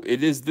Wars? No,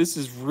 it is. This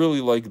is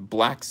really like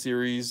Black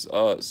Series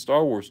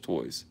Star Wars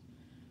toys.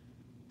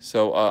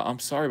 So I'm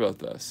sorry about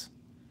this.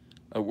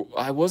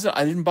 I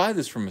didn't buy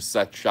this from a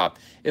sex shop.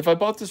 If I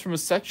bought this from a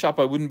sex shop,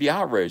 I wouldn't be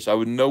outraged. I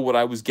would know what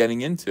I was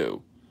getting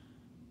into.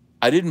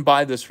 I didn't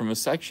buy this from a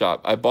sex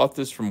shop. I bought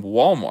this from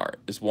Walmart.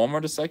 Is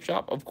Walmart a sex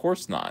shop? Of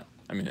course not.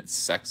 I mean, it's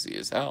sexy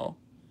as hell.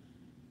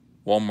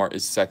 Walmart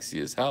is sexy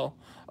as hell.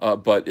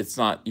 But it's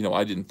not,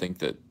 I didn't think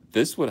that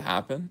this would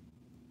happen.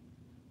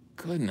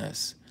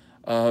 Goodness.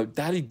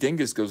 Daddy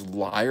Dingus goes,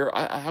 liar.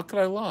 How could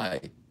I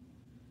lie?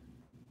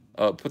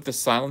 Put the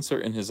silencer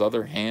in his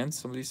other hand.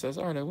 Somebody says,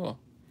 all right, I will.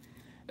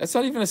 That's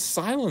not even a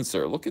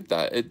silencer. Look at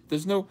that.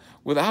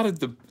 Without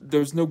it,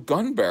 there's no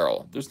gun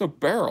barrel. There's no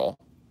barrel.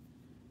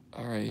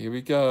 All right, here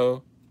we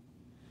go.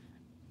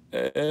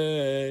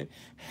 Hey,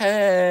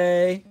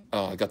 hey.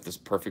 Oh, I got this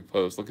perfect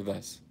pose. Look at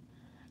this.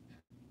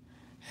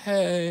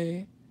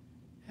 Hey,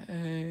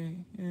 hey,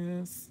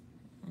 yes.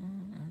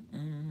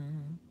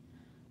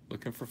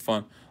 Looking for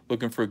fun.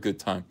 Looking for a good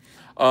time.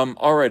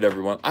 All right,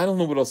 everyone. I don't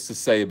know what else to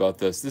say about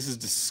this. This is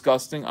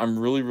disgusting. I'm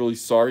really, really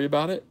sorry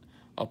about it.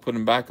 I'll put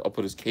him back. I'll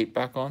put his cape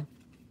back on.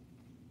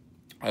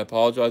 I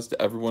apologize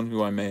to everyone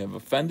who I may have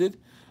offended.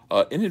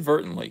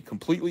 Inadvertently,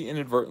 completely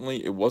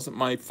inadvertently. It wasn't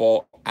my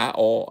fault at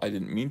all. I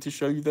didn't mean to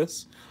show you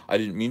this. I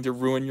didn't mean to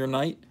ruin your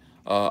night.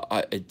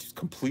 It's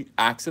complete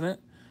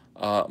accident.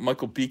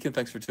 Michael Beacon,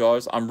 thanks for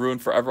 $2. I'm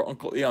ruined forever,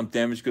 Uncle E. I'm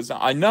damaged goods.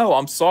 I know.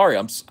 I'm sorry.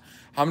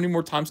 How many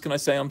more times can I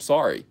say I'm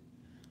sorry?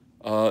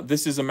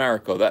 This is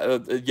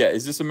America. Yeah,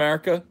 is this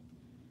America?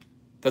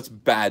 That's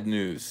bad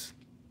news.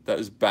 That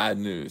is bad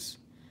news.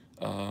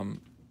 Let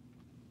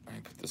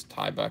me put this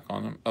tie back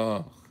on him.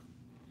 Oh,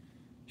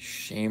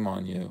 shame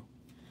on you.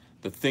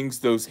 The things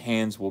those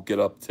hands will get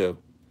up to.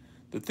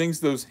 The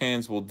things those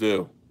hands will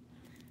do.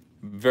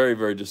 Very,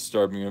 very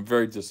disturbing and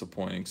very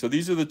disappointing. So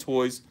these are the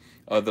toys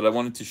that I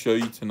wanted to show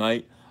you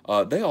tonight.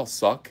 They all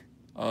suck.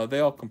 They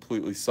all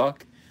completely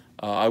suck.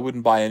 I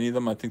wouldn't buy any of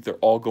them. I think they're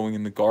all going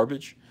in the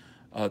garbage.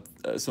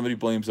 Somebody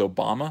blames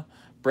Obama.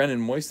 Brandon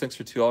Moist, thanks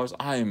for $2.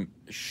 I am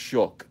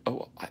shook.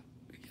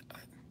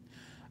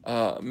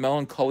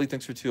 Melancholy,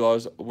 thanks for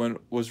 $2. When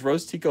was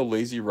Rose Tico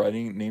Lazy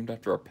Writing named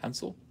after a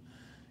pencil?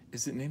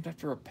 Is it named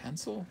after a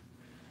pencil?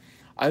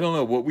 I don't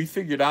know. What we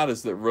figured out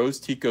is that Rose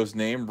Tico's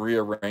name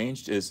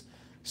rearranged is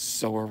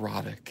so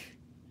erotic.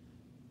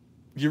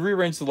 You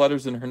rearrange the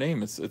letters in her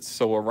name, it's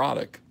so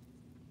erotic.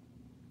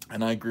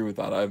 And I agree with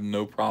that. I have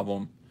no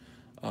problem.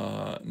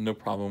 No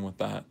problem with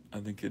that.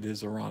 I think it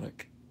is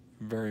erotic.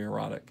 Very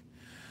erotic.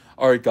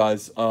 All right,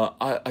 guys.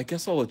 I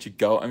guess I'll let you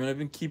go. I mean, I've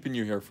been keeping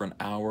you here for an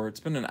hour. It's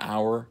been an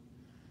hour.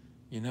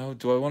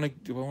 Do I want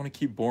to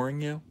keep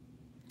boring you?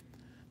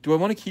 Do I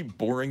want to keep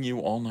boring you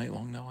all night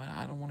long? No,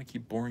 I don't want to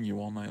keep boring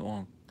you all night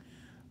long.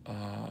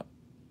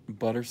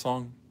 Butter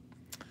song.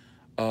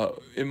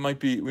 We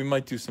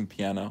might do some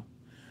piano.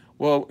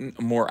 Well,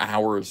 more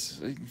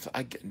hours.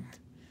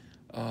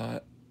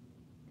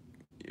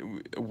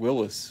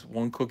 Willis,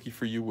 One Cookie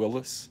for You,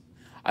 Willis.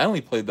 I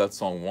only played that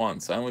song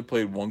once. I only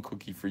played One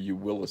Cookie for You,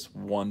 Willis,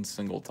 one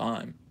single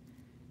time.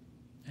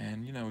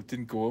 And, it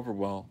didn't go over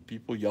well.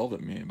 People yelled at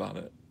me about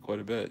it quite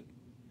a bit.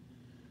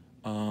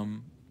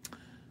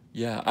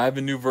 Yeah, I have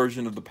a new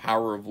version of The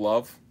Power of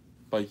Love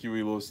by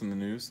Huey Lewis and the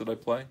News that I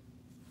play.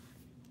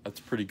 That's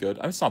pretty good.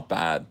 I mean, it's not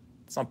bad.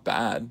 It's not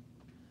bad.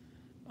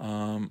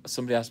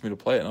 Somebody asked me to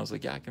play it, and I was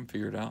like, yeah, I can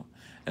figure it out.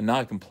 And now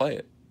I can play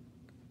it.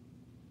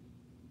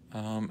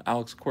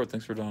 Alex Court,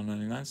 thanks for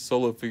 $1.99.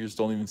 Solo figures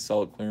don't even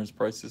sell at clearance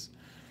prices.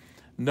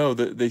 No,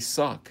 they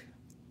suck.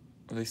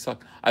 They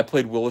suck. I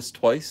played Willis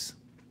twice.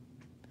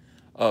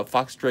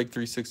 Fox Drake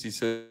 360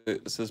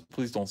 says,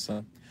 please don't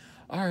sing.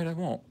 All right, I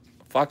won't.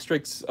 Fox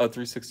Drake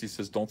 360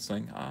 says, don't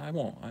sing. I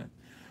won't.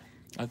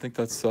 I think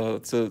that's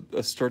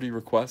a sturdy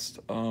request.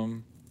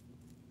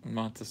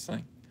 Not to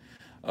sing.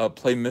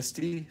 Play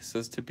Misty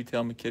says Tippy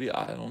Tail McKitty.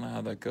 I don't know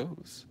how that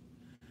goes.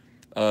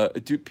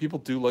 People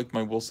do like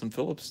my Wilson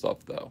Phillips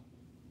stuff though.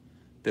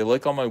 They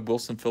like all my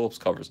Wilson Phillips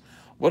covers.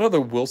 What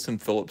other Wilson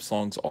Phillips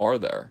songs are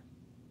there?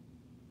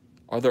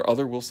 Are there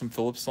other Wilson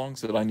Phillips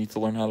songs that I need to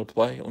learn how to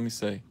play? Let me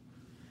see.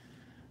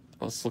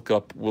 Let's look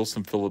up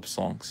Wilson Phillips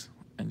songs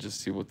and just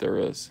see what there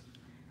is.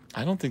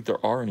 I don't think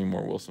there are any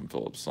more Wilson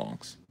Phillips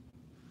songs.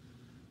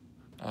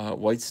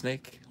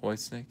 Whitesnake.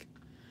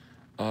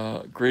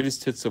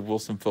 Greatest hits of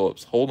Wilson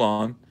Phillips. Hold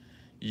on.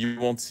 You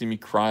Won't See Me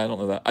Cry. I don't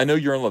know that. I know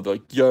You're in Love. They're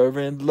like, you're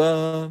in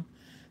love.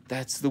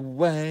 That's the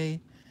way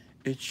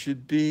it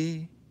should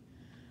be.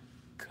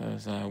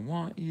 'Cause I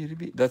want you to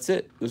be. That's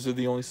it. Those are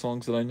the only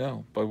songs that I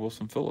know by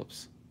Wilson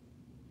Phillips.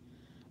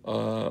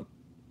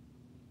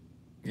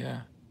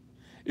 Yeah.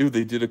 Ew,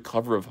 they did a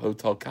cover of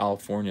Hotel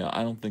California.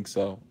 I don't think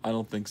so. I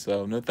don't think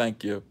so. No,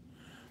 thank you.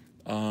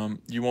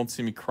 You Won't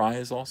See Me Cry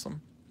is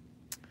awesome.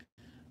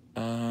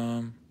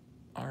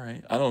 All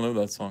right. I don't know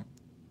that song.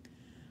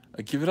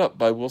 Give It Up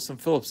by Wilson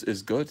Phillips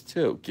is good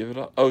too. Give It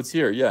Up. Oh, it's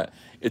here. Yeah,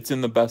 it's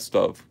in the best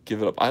of.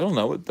 Give It Up. I don't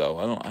know it though.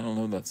 I don't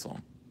know that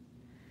song.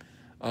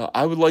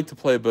 I would like to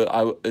play,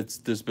 but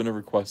there's been a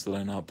request that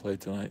I not play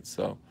tonight.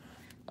 So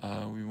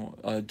we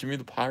won't. Jimmy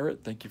the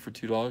Pirate, thank you for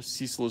 $2.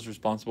 Cecil is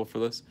responsible for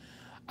this.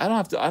 I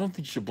don't think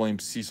you should blame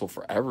Cecil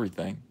for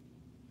everything.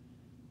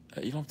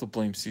 You don't have to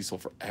blame Cecil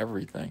for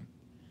everything.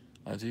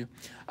 Do you?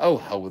 Oh,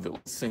 hell with it.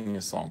 Let's sing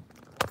a song.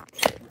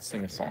 Let's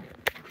sing a song.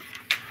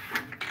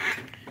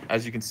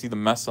 As you can see, the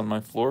mess on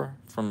my floor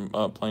from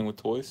playing with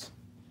toys.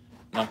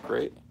 Not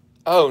great.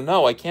 Oh,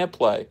 no, I can't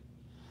play.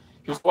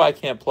 Here's why I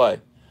can't play.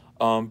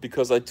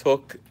 Because I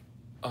took...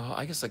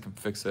 I guess I can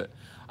fix it.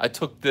 I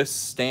took this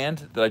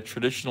stand that I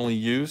traditionally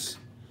use.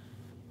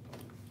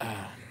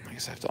 I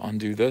guess I have to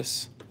undo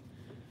this.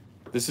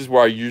 This is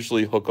where I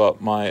usually hook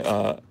up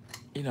my,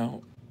 you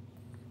know...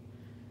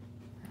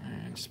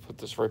 And just put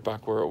this right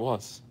back where it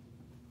was.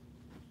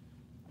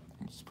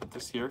 Let's put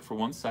this here for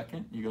 1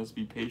 second. You guys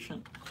be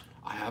patient.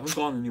 I haven't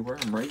gone anywhere.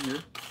 I'm right here.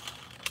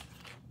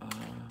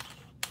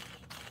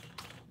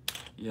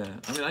 Yeah,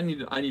 I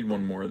mean, I need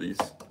one more of these.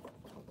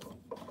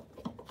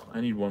 I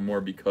need one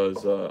more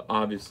because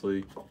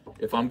obviously,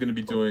 if I'm going to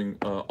be doing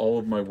all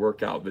of my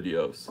workout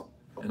videos,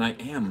 and I'm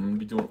going to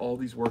be doing all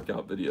these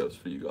workout videos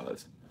for you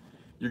guys,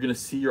 you're going to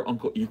see your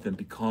Uncle Ethan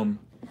become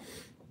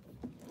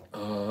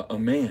a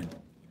man.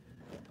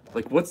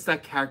 Like, what's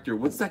that character?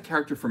 What's that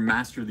character from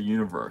Master of the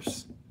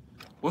Universe?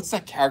 What's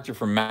that character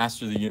from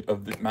Masters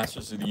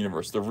of the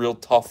Universe? The real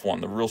tough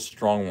one, the real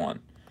strong one.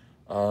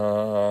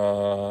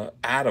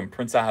 Adam,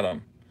 Prince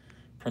Adam.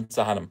 Prince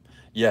Adam.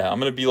 Yeah, I'm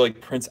gonna be like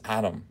Prince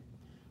Adam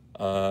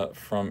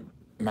from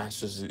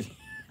Masters of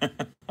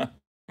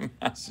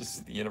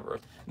the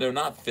Universe. No,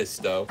 not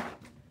Fisto.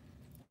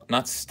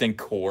 Not Stink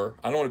Whore.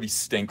 I don't want to be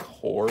Stink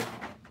Whore.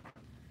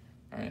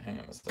 All right, hang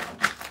on a second.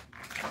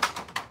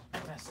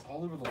 Mess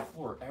all over the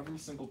floor every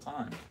single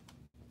time.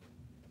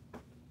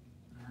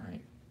 All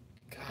right.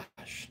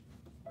 Gosh.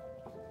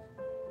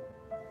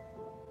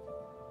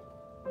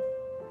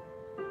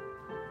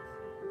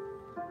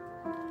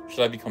 Should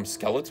I become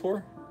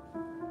Skeletor?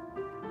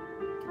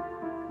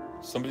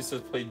 Somebody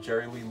says play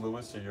Jerry Lee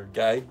Lewis or you're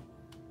gay.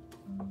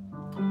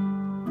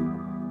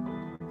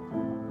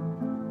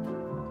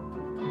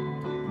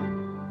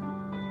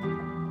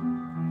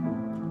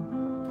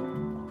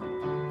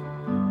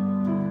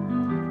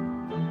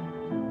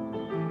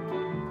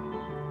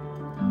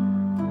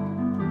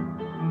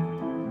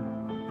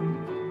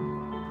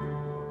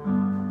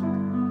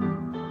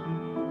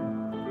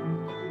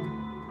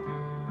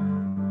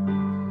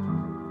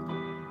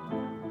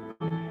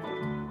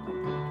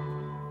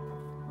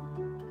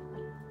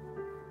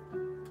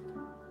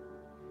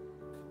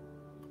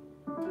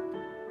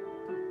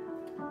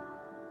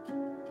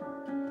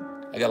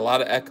 I got a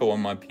lot of echo on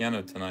my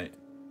piano tonight.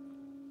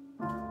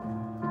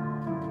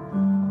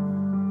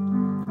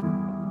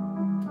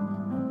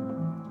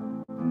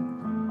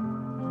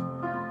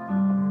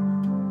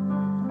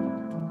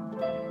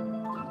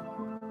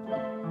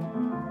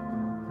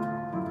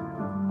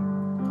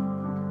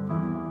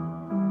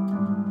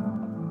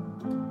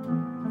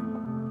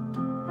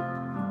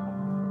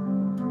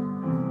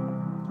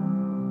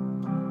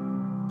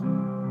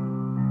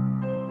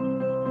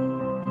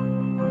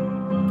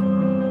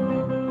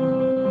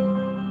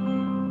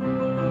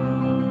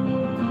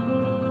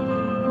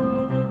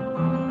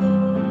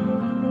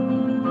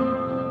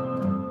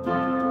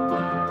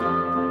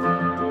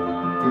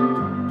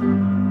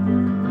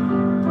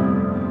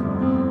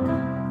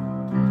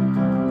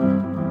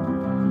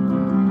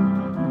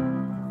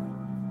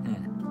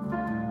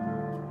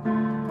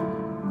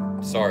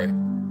 Sorry.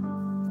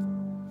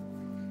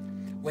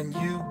 When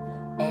you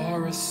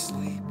are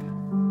asleep,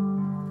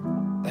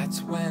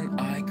 that's when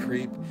I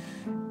creep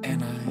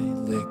and I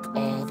lick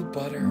all the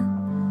butter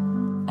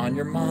on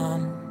your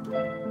mom.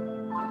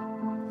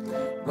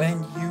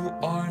 When you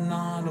are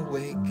not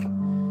awake,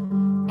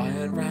 I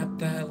unwrap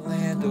that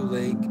Land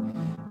O'Lake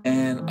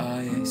and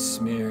I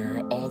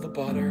smear all the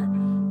butter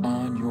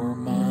on your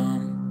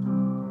mom.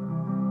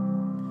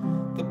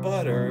 The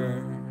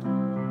butter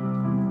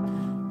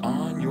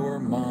on your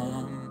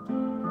mom.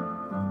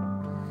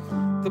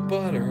 The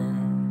butter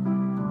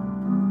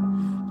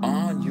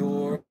on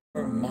your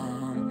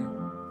mom.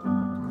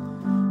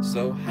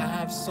 So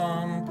have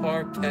some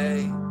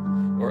parquet,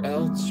 or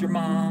else your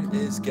mom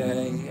is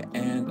gay.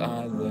 And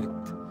I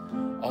licked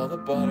all the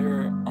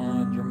butter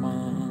on your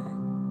mom.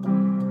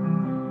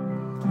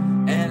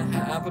 And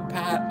have a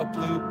pat, a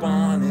blue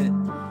bonnet,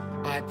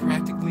 I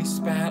practically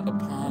spat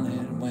upon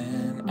it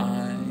when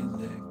I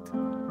licked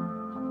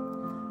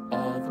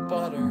all the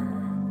butter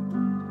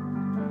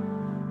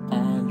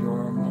on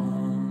your mom.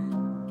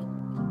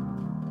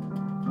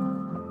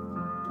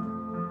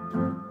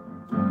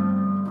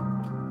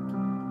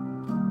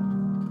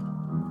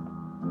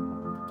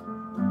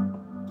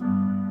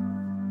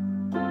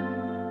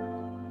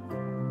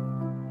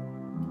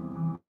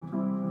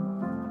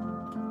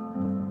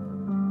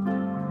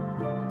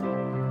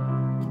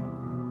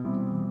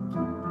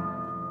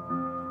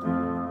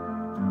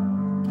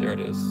 Here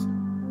it is.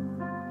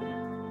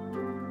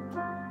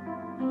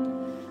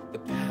 The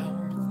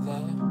power of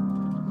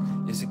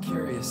love is a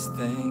curious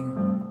thing.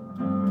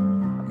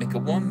 Make a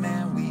one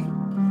man weep,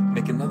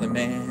 make another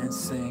man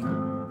sing.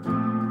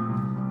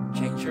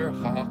 Change your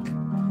hawk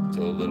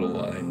to a little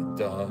white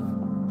dove.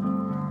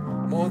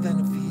 More than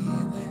a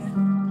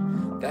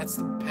feeling, that's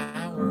the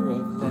power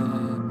of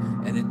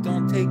love. And it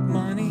don't take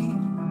money,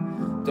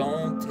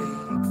 don't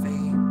take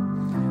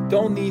fame,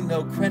 don't need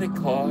no credit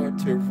card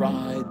to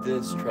ride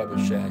this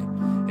trebuchet.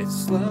 It's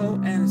slow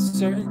and it's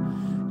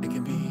certain, it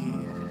can be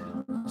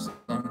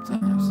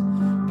sometimes,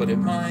 but it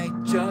might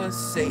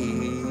just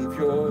save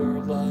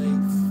your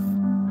life.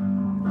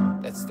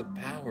 That's the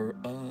power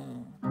of.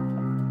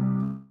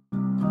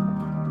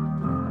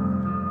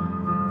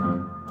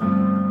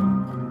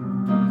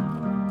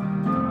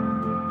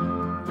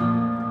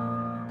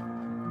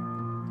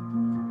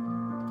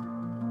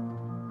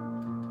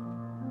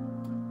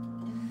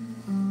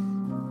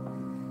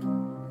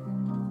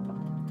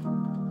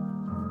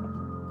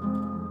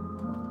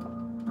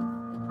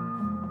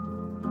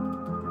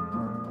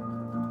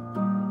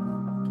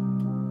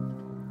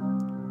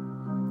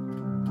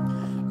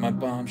 My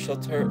bomb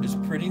shelter is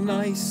pretty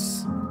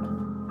nice.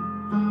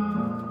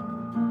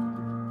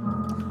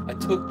 I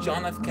took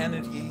John F.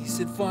 Kennedy's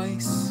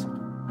advice.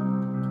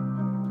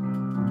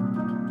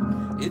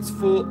 It's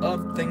full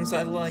of things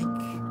I like.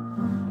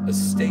 A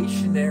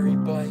stationary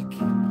bike,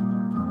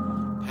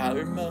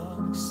 powdered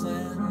milk,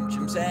 Slim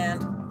Jims,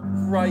 and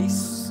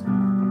rice.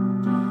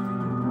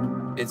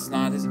 It's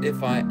not as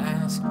if I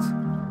asked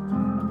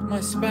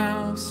my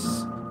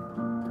spouse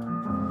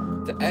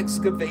to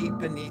excavate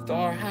beneath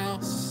our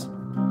house.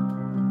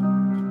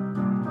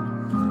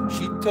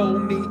 She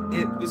told me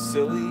it was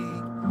silly.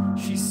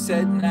 She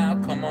said, now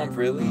come on,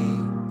 really.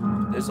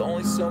 There's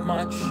only so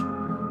much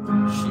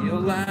she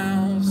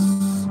allows.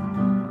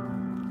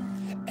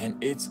 And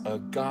it's a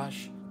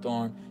gosh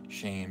darn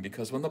shame,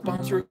 because when the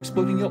bombs are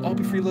exploding, you'll all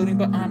be freeloading,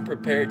 but I'm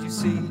prepared, you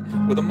see.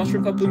 With a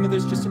mushroom cup blooming,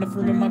 there's just enough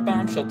room in my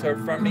bomb shelter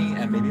for me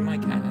and maybe my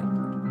cat.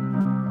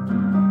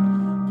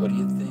 What do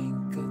you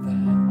think of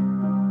that?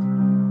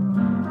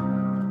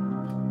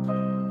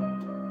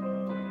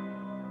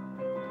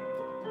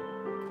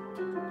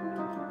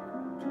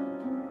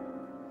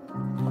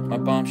 My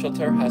bomb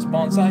shelter has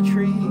bonsai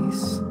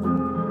trees,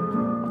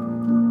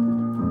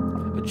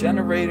 a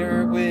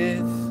generator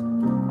with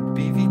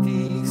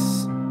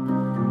BVDs,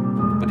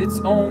 but it's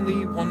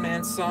only one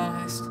man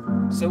sized,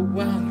 so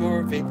while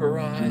you're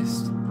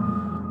vaporized,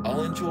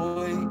 I'll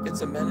enjoy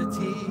its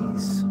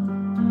amenities.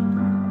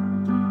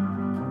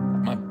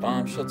 My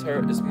bomb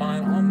shelter is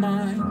mine on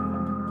mine,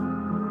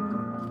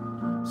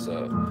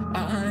 so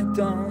I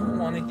don't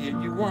want to hear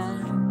you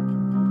whine.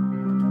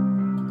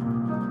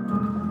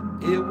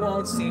 It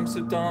won't seem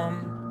so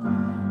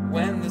dumb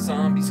when the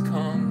zombies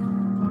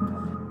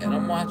come and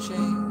I'm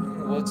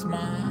watching what's my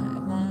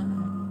line.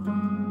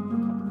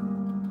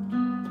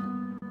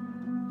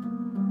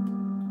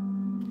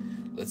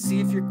 Let's see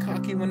if you're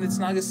cocky when it's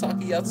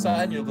Nagasaki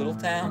outside in your little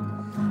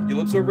town. Your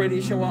lips are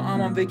radiation while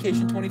I'm on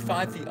vacation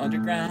 25 feet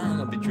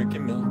underground. I'll be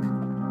drinking milk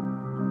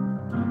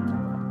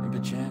in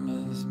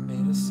pajamas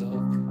made of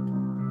silk.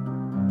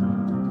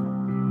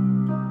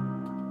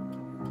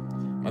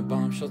 My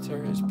bomb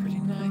shelter is pretty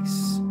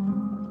nice.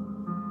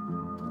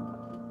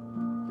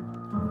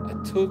 I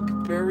took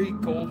Barry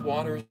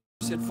Goldwater's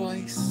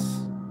advice.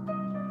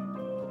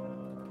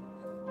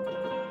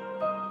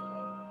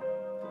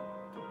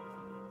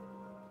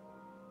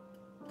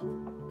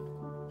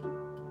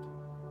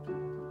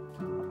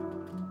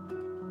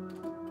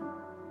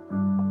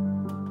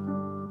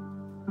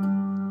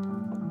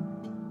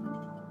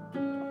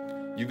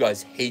 You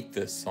guys hate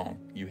this song.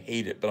 You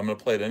hate it, but I'm gonna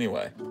play it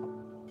anyway.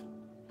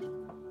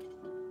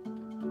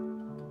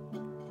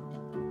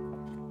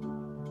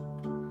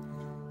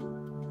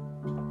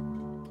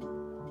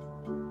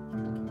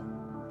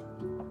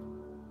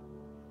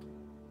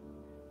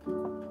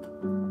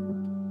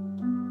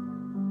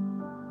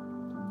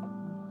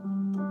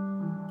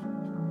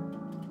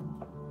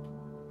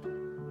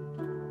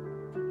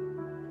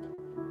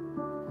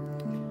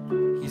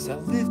 He's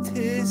outlived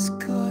his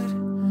good,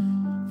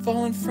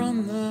 fallen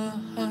from the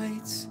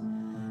heights.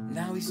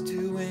 Now he's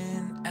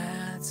doing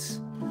ads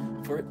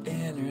for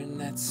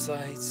internet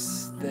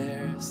sites.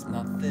 There's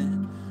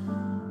nothing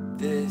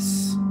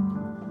this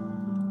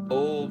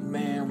old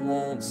man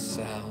won't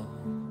sell.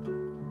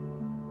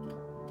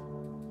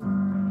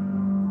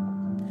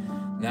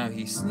 Now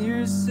he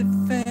sneers at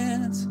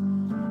fans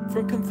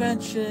from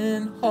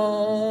convention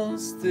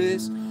halls.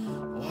 This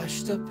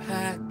washed up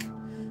hack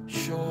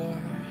sure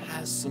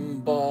has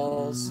some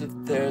balls. If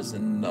there's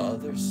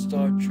another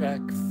Star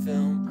Trek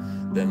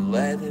film, then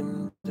let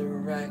him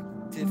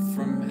direct it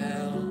from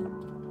hell.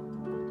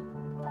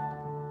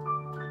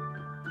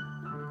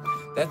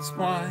 That's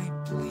why,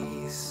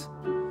 please,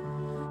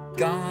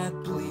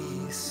 God,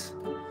 please,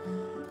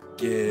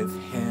 give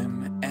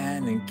him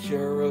an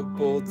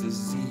incurable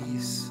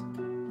disease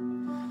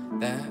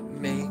that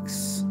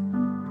makes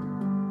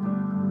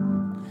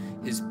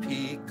his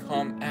pee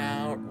come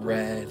out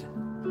red.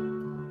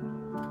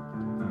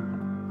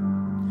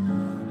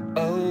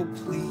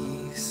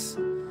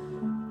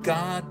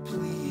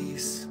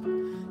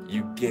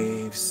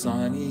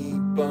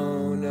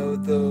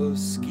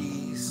 those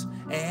skis,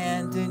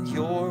 and in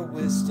your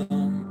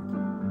wisdom,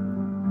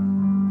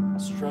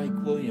 strike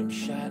William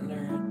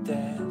Shatner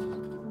dead.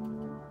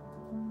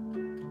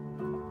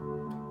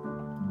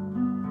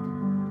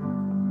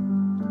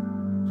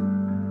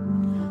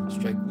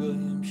 Strike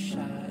William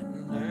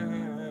Shatner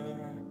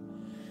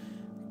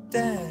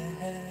dead.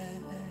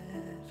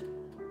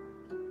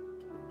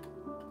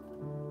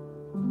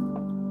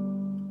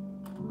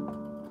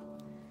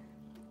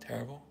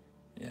 Terrible?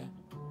 Yeah.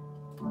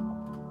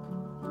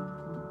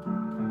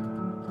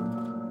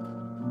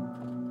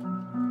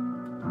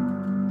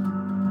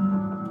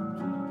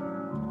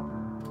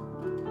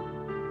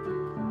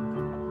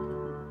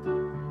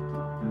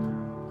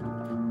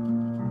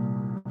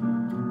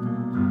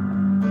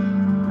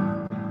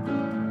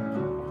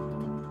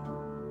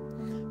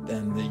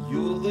 Then the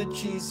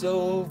eulogy's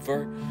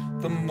over,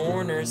 the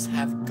mourners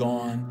have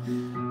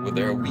gone with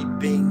their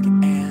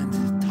weeping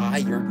and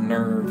tired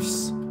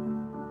nerves.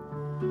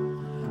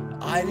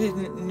 I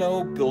didn't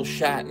know Bill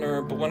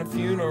Shatner, but when a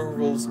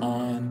funeral's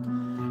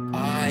on,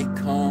 I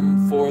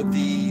come for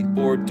the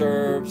hors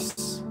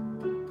d'oeuvres.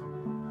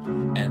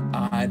 And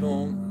I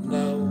don't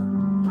know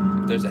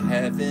if there's a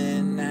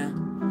heaven now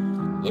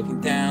looking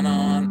down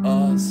on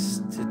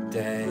us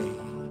today.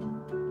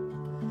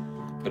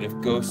 But if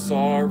ghosts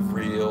are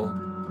real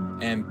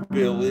and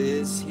Bill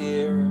is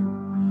here,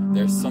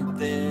 there's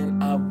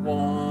something I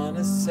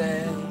wanna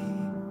say.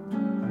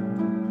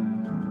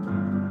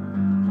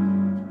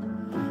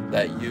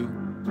 That you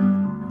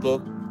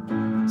look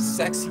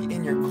sexy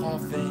in your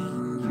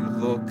coffin, you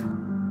look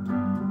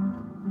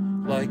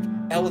like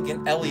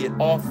Elegant Elliot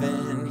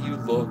often, you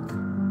look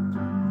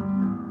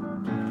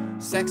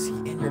sexy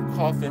in your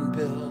coffin,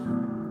 Bill,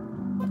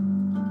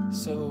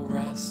 so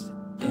rest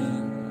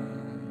in.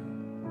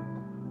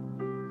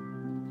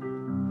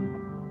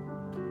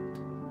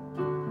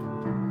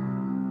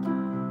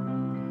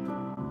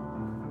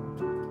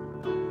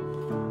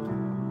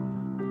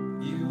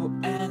 You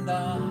and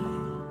I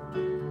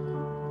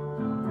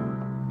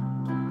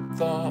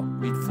thought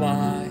we'd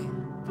fly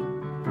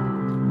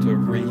to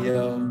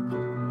Rio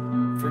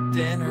for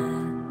dinner.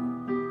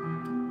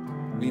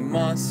 We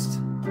must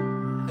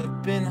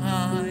have been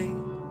high,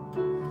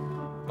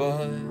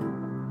 but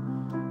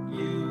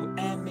you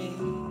and me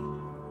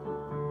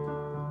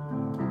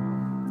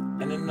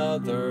and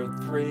another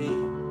 3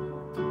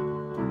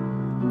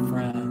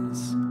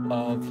 friends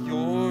of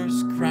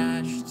yours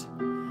crashed,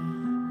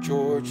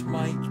 George,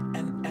 Mike,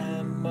 and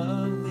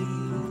Emily.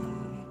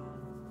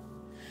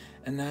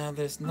 And now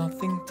there's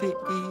nothing to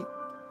eat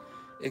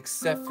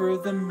except for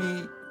the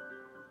meat.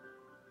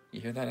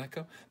 You hear that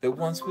echo? That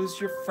once was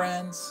your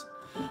friends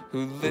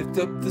who lived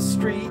up the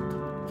street.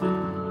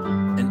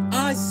 And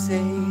I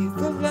saved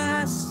the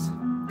last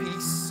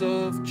piece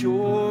of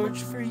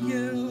George for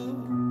you,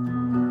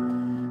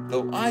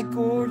 though I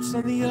gorged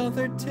on the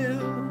other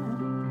 2.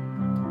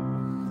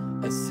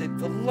 I saved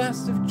the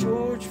last of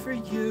George for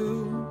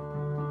you.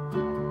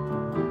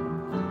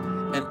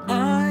 And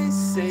I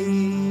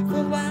saved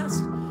the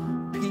last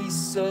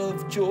piece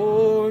of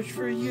George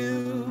for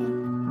you.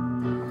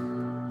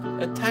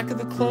 Attack of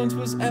the Clones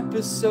was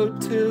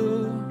episode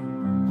 2,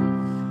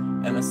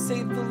 and I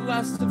saved the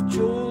last of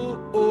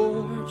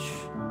George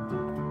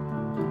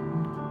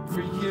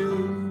for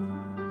you.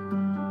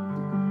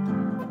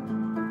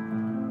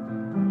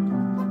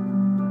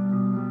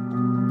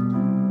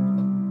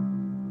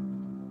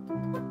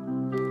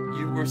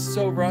 You were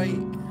so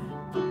right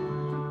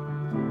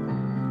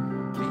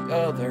the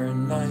other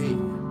night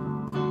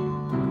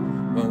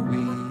when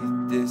we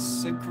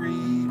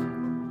disagreed.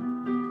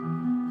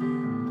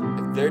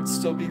 If there'd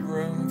still be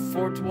room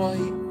for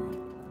Dwight.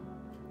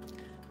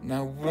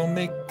 Now we'll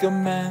make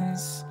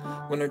amends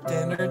when our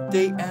dinner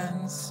date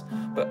ends.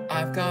 But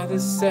I've gotta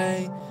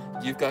say,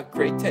 you've got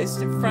great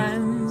taste in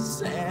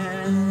friends.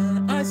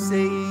 And I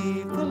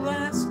saved the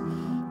last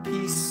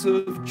piece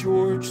of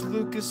George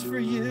Lucas for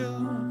you.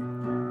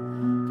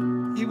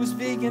 He was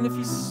vegan if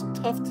he's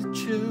tough to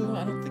chew.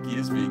 I don't think he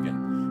is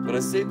vegan, but I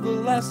saved the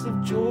last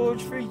of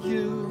George for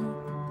you.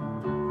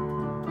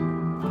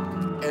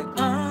 And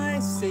I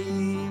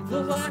saved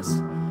the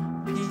last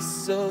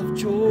piece of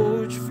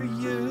George for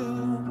you.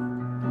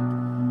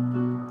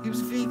 He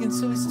was vegan,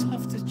 so he's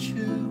tough to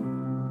chew,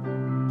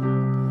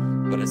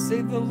 but I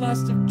saved the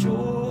last of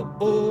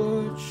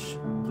George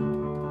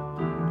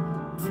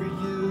for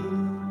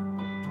you.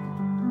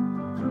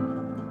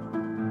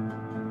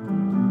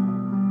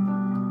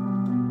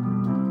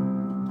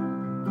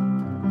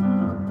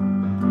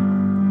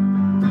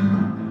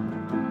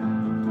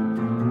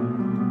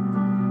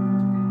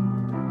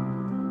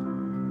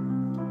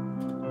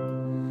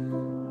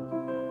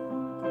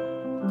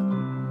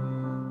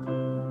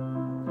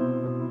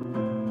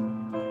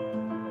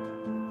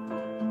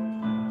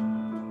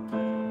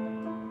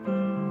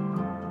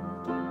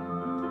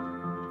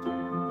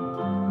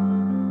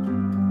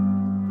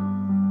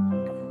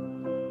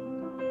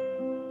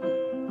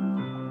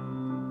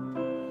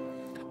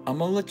 I'm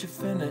gonna let you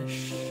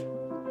finish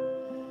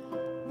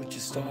what you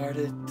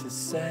started to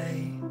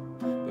say,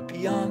 but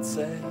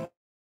Beyonce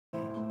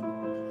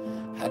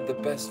had had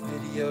the best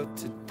video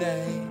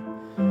today,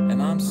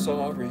 and I'm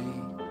sorry.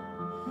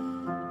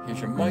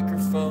 Here's your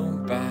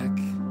microphone back.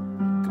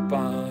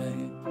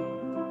 Goodbye.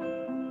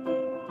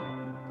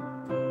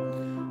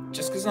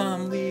 Just 'cause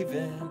I'm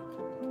leaving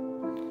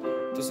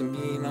doesn't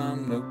mean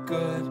I'm no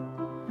good.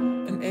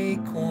 An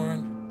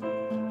acorn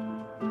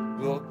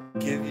will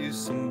give you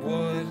some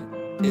wood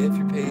if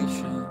you're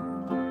patient.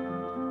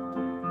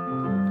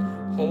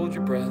 Hold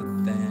your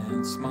breath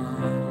and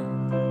smile.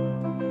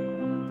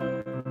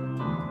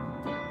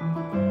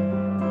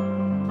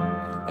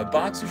 My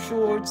boxer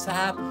shorts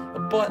have a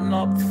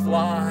button-up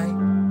fly.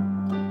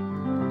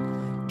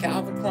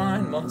 Calvin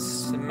Klein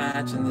must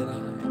imagine that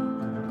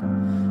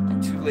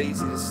I'm too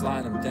lazy to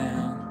slide him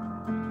down.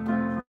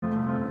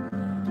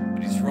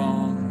 But he's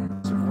wrong,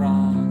 so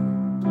wrong.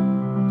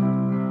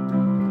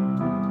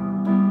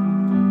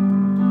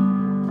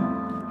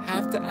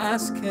 Have to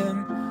ask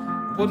him,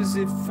 what is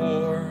it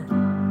for?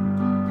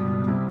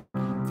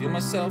 Feel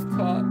myself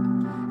caught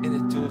in a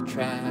dual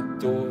trap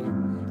door.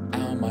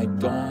 Ow, my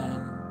dawn.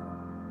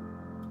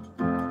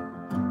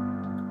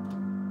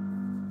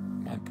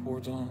 My poor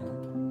dawn.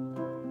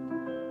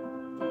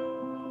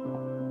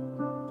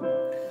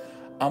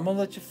 I'ma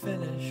let you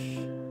finish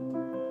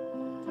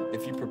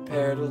if you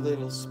prepared a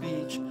little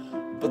speech,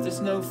 but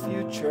there's no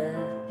future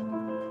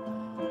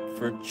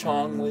for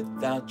Chong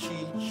without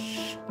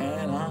Cheech,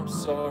 and I'm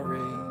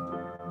sorry.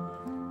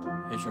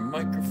 Here's your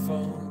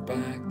microphone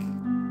back.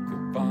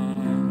 Goodbye.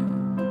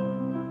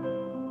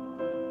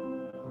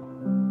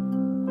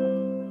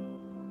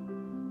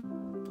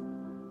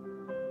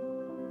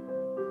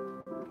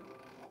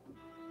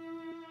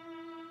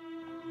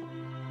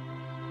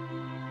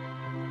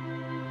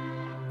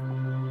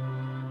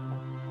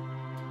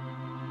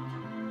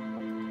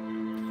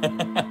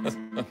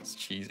 That's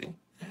cheesy.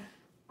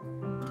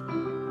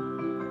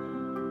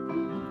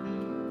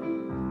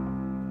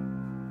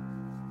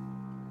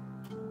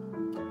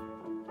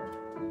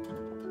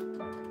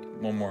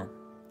 One more.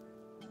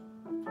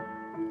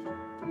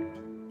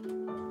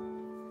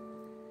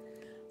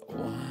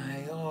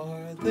 Why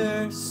are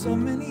there so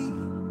many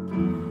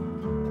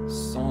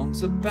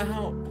songs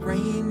about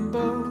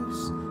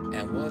rainbows?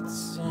 And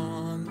what's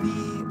on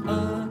the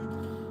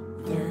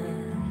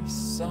other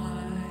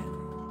side?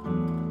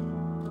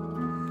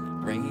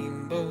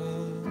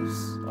 Rainbows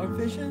are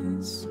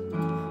visions,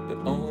 but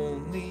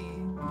only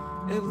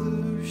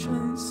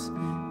illusions.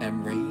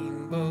 And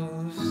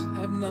rainbows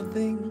have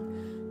nothing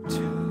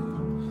to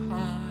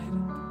hide.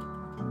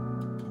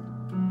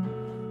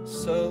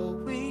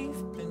 So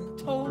we've been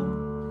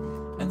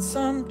told, and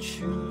some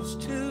choose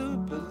to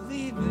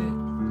believe it.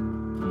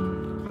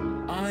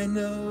 I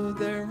know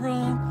they're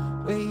wrong,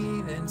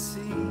 wait and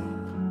see.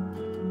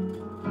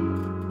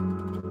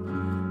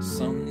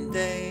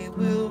 Someday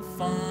we'll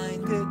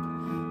find it,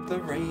 the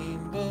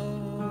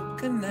rainbow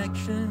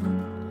connection,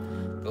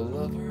 the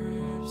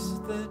lovers,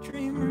 the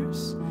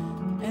dreamers,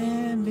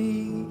 and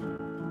me.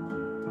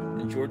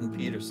 And Jordan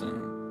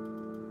Peterson,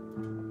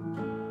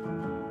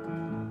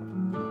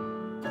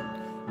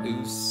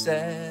 who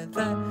said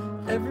that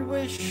every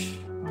wish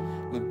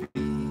would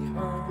be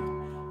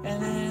heard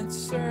and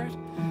answered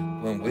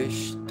when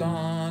wished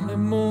on a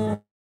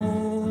morning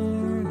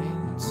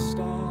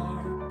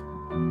star.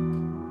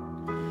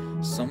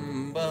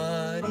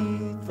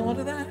 Somebody thought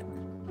of that,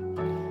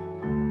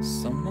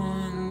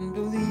 someone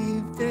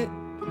believed it.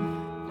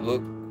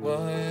 Look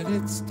what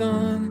it's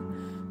done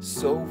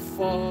so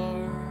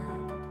far.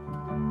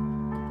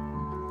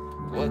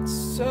 What's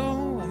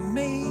so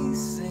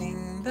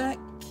amazing that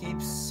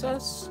keeps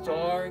us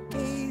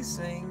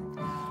stargazing?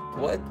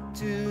 What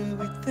do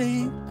we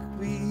think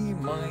we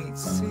might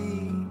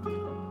see?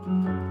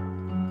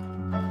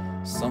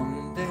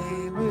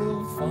 Someday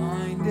we'll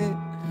find it,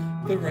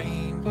 the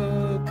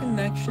rainbow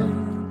connection,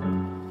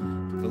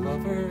 the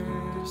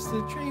lovers,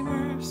 the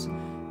dreamers,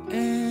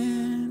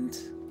 and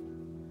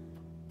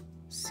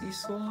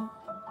Cecil.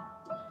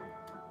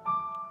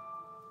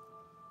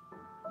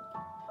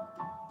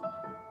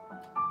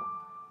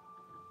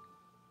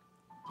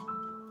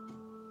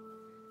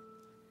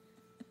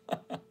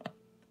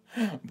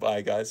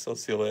 Bye, guys. I'll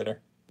see you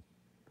later.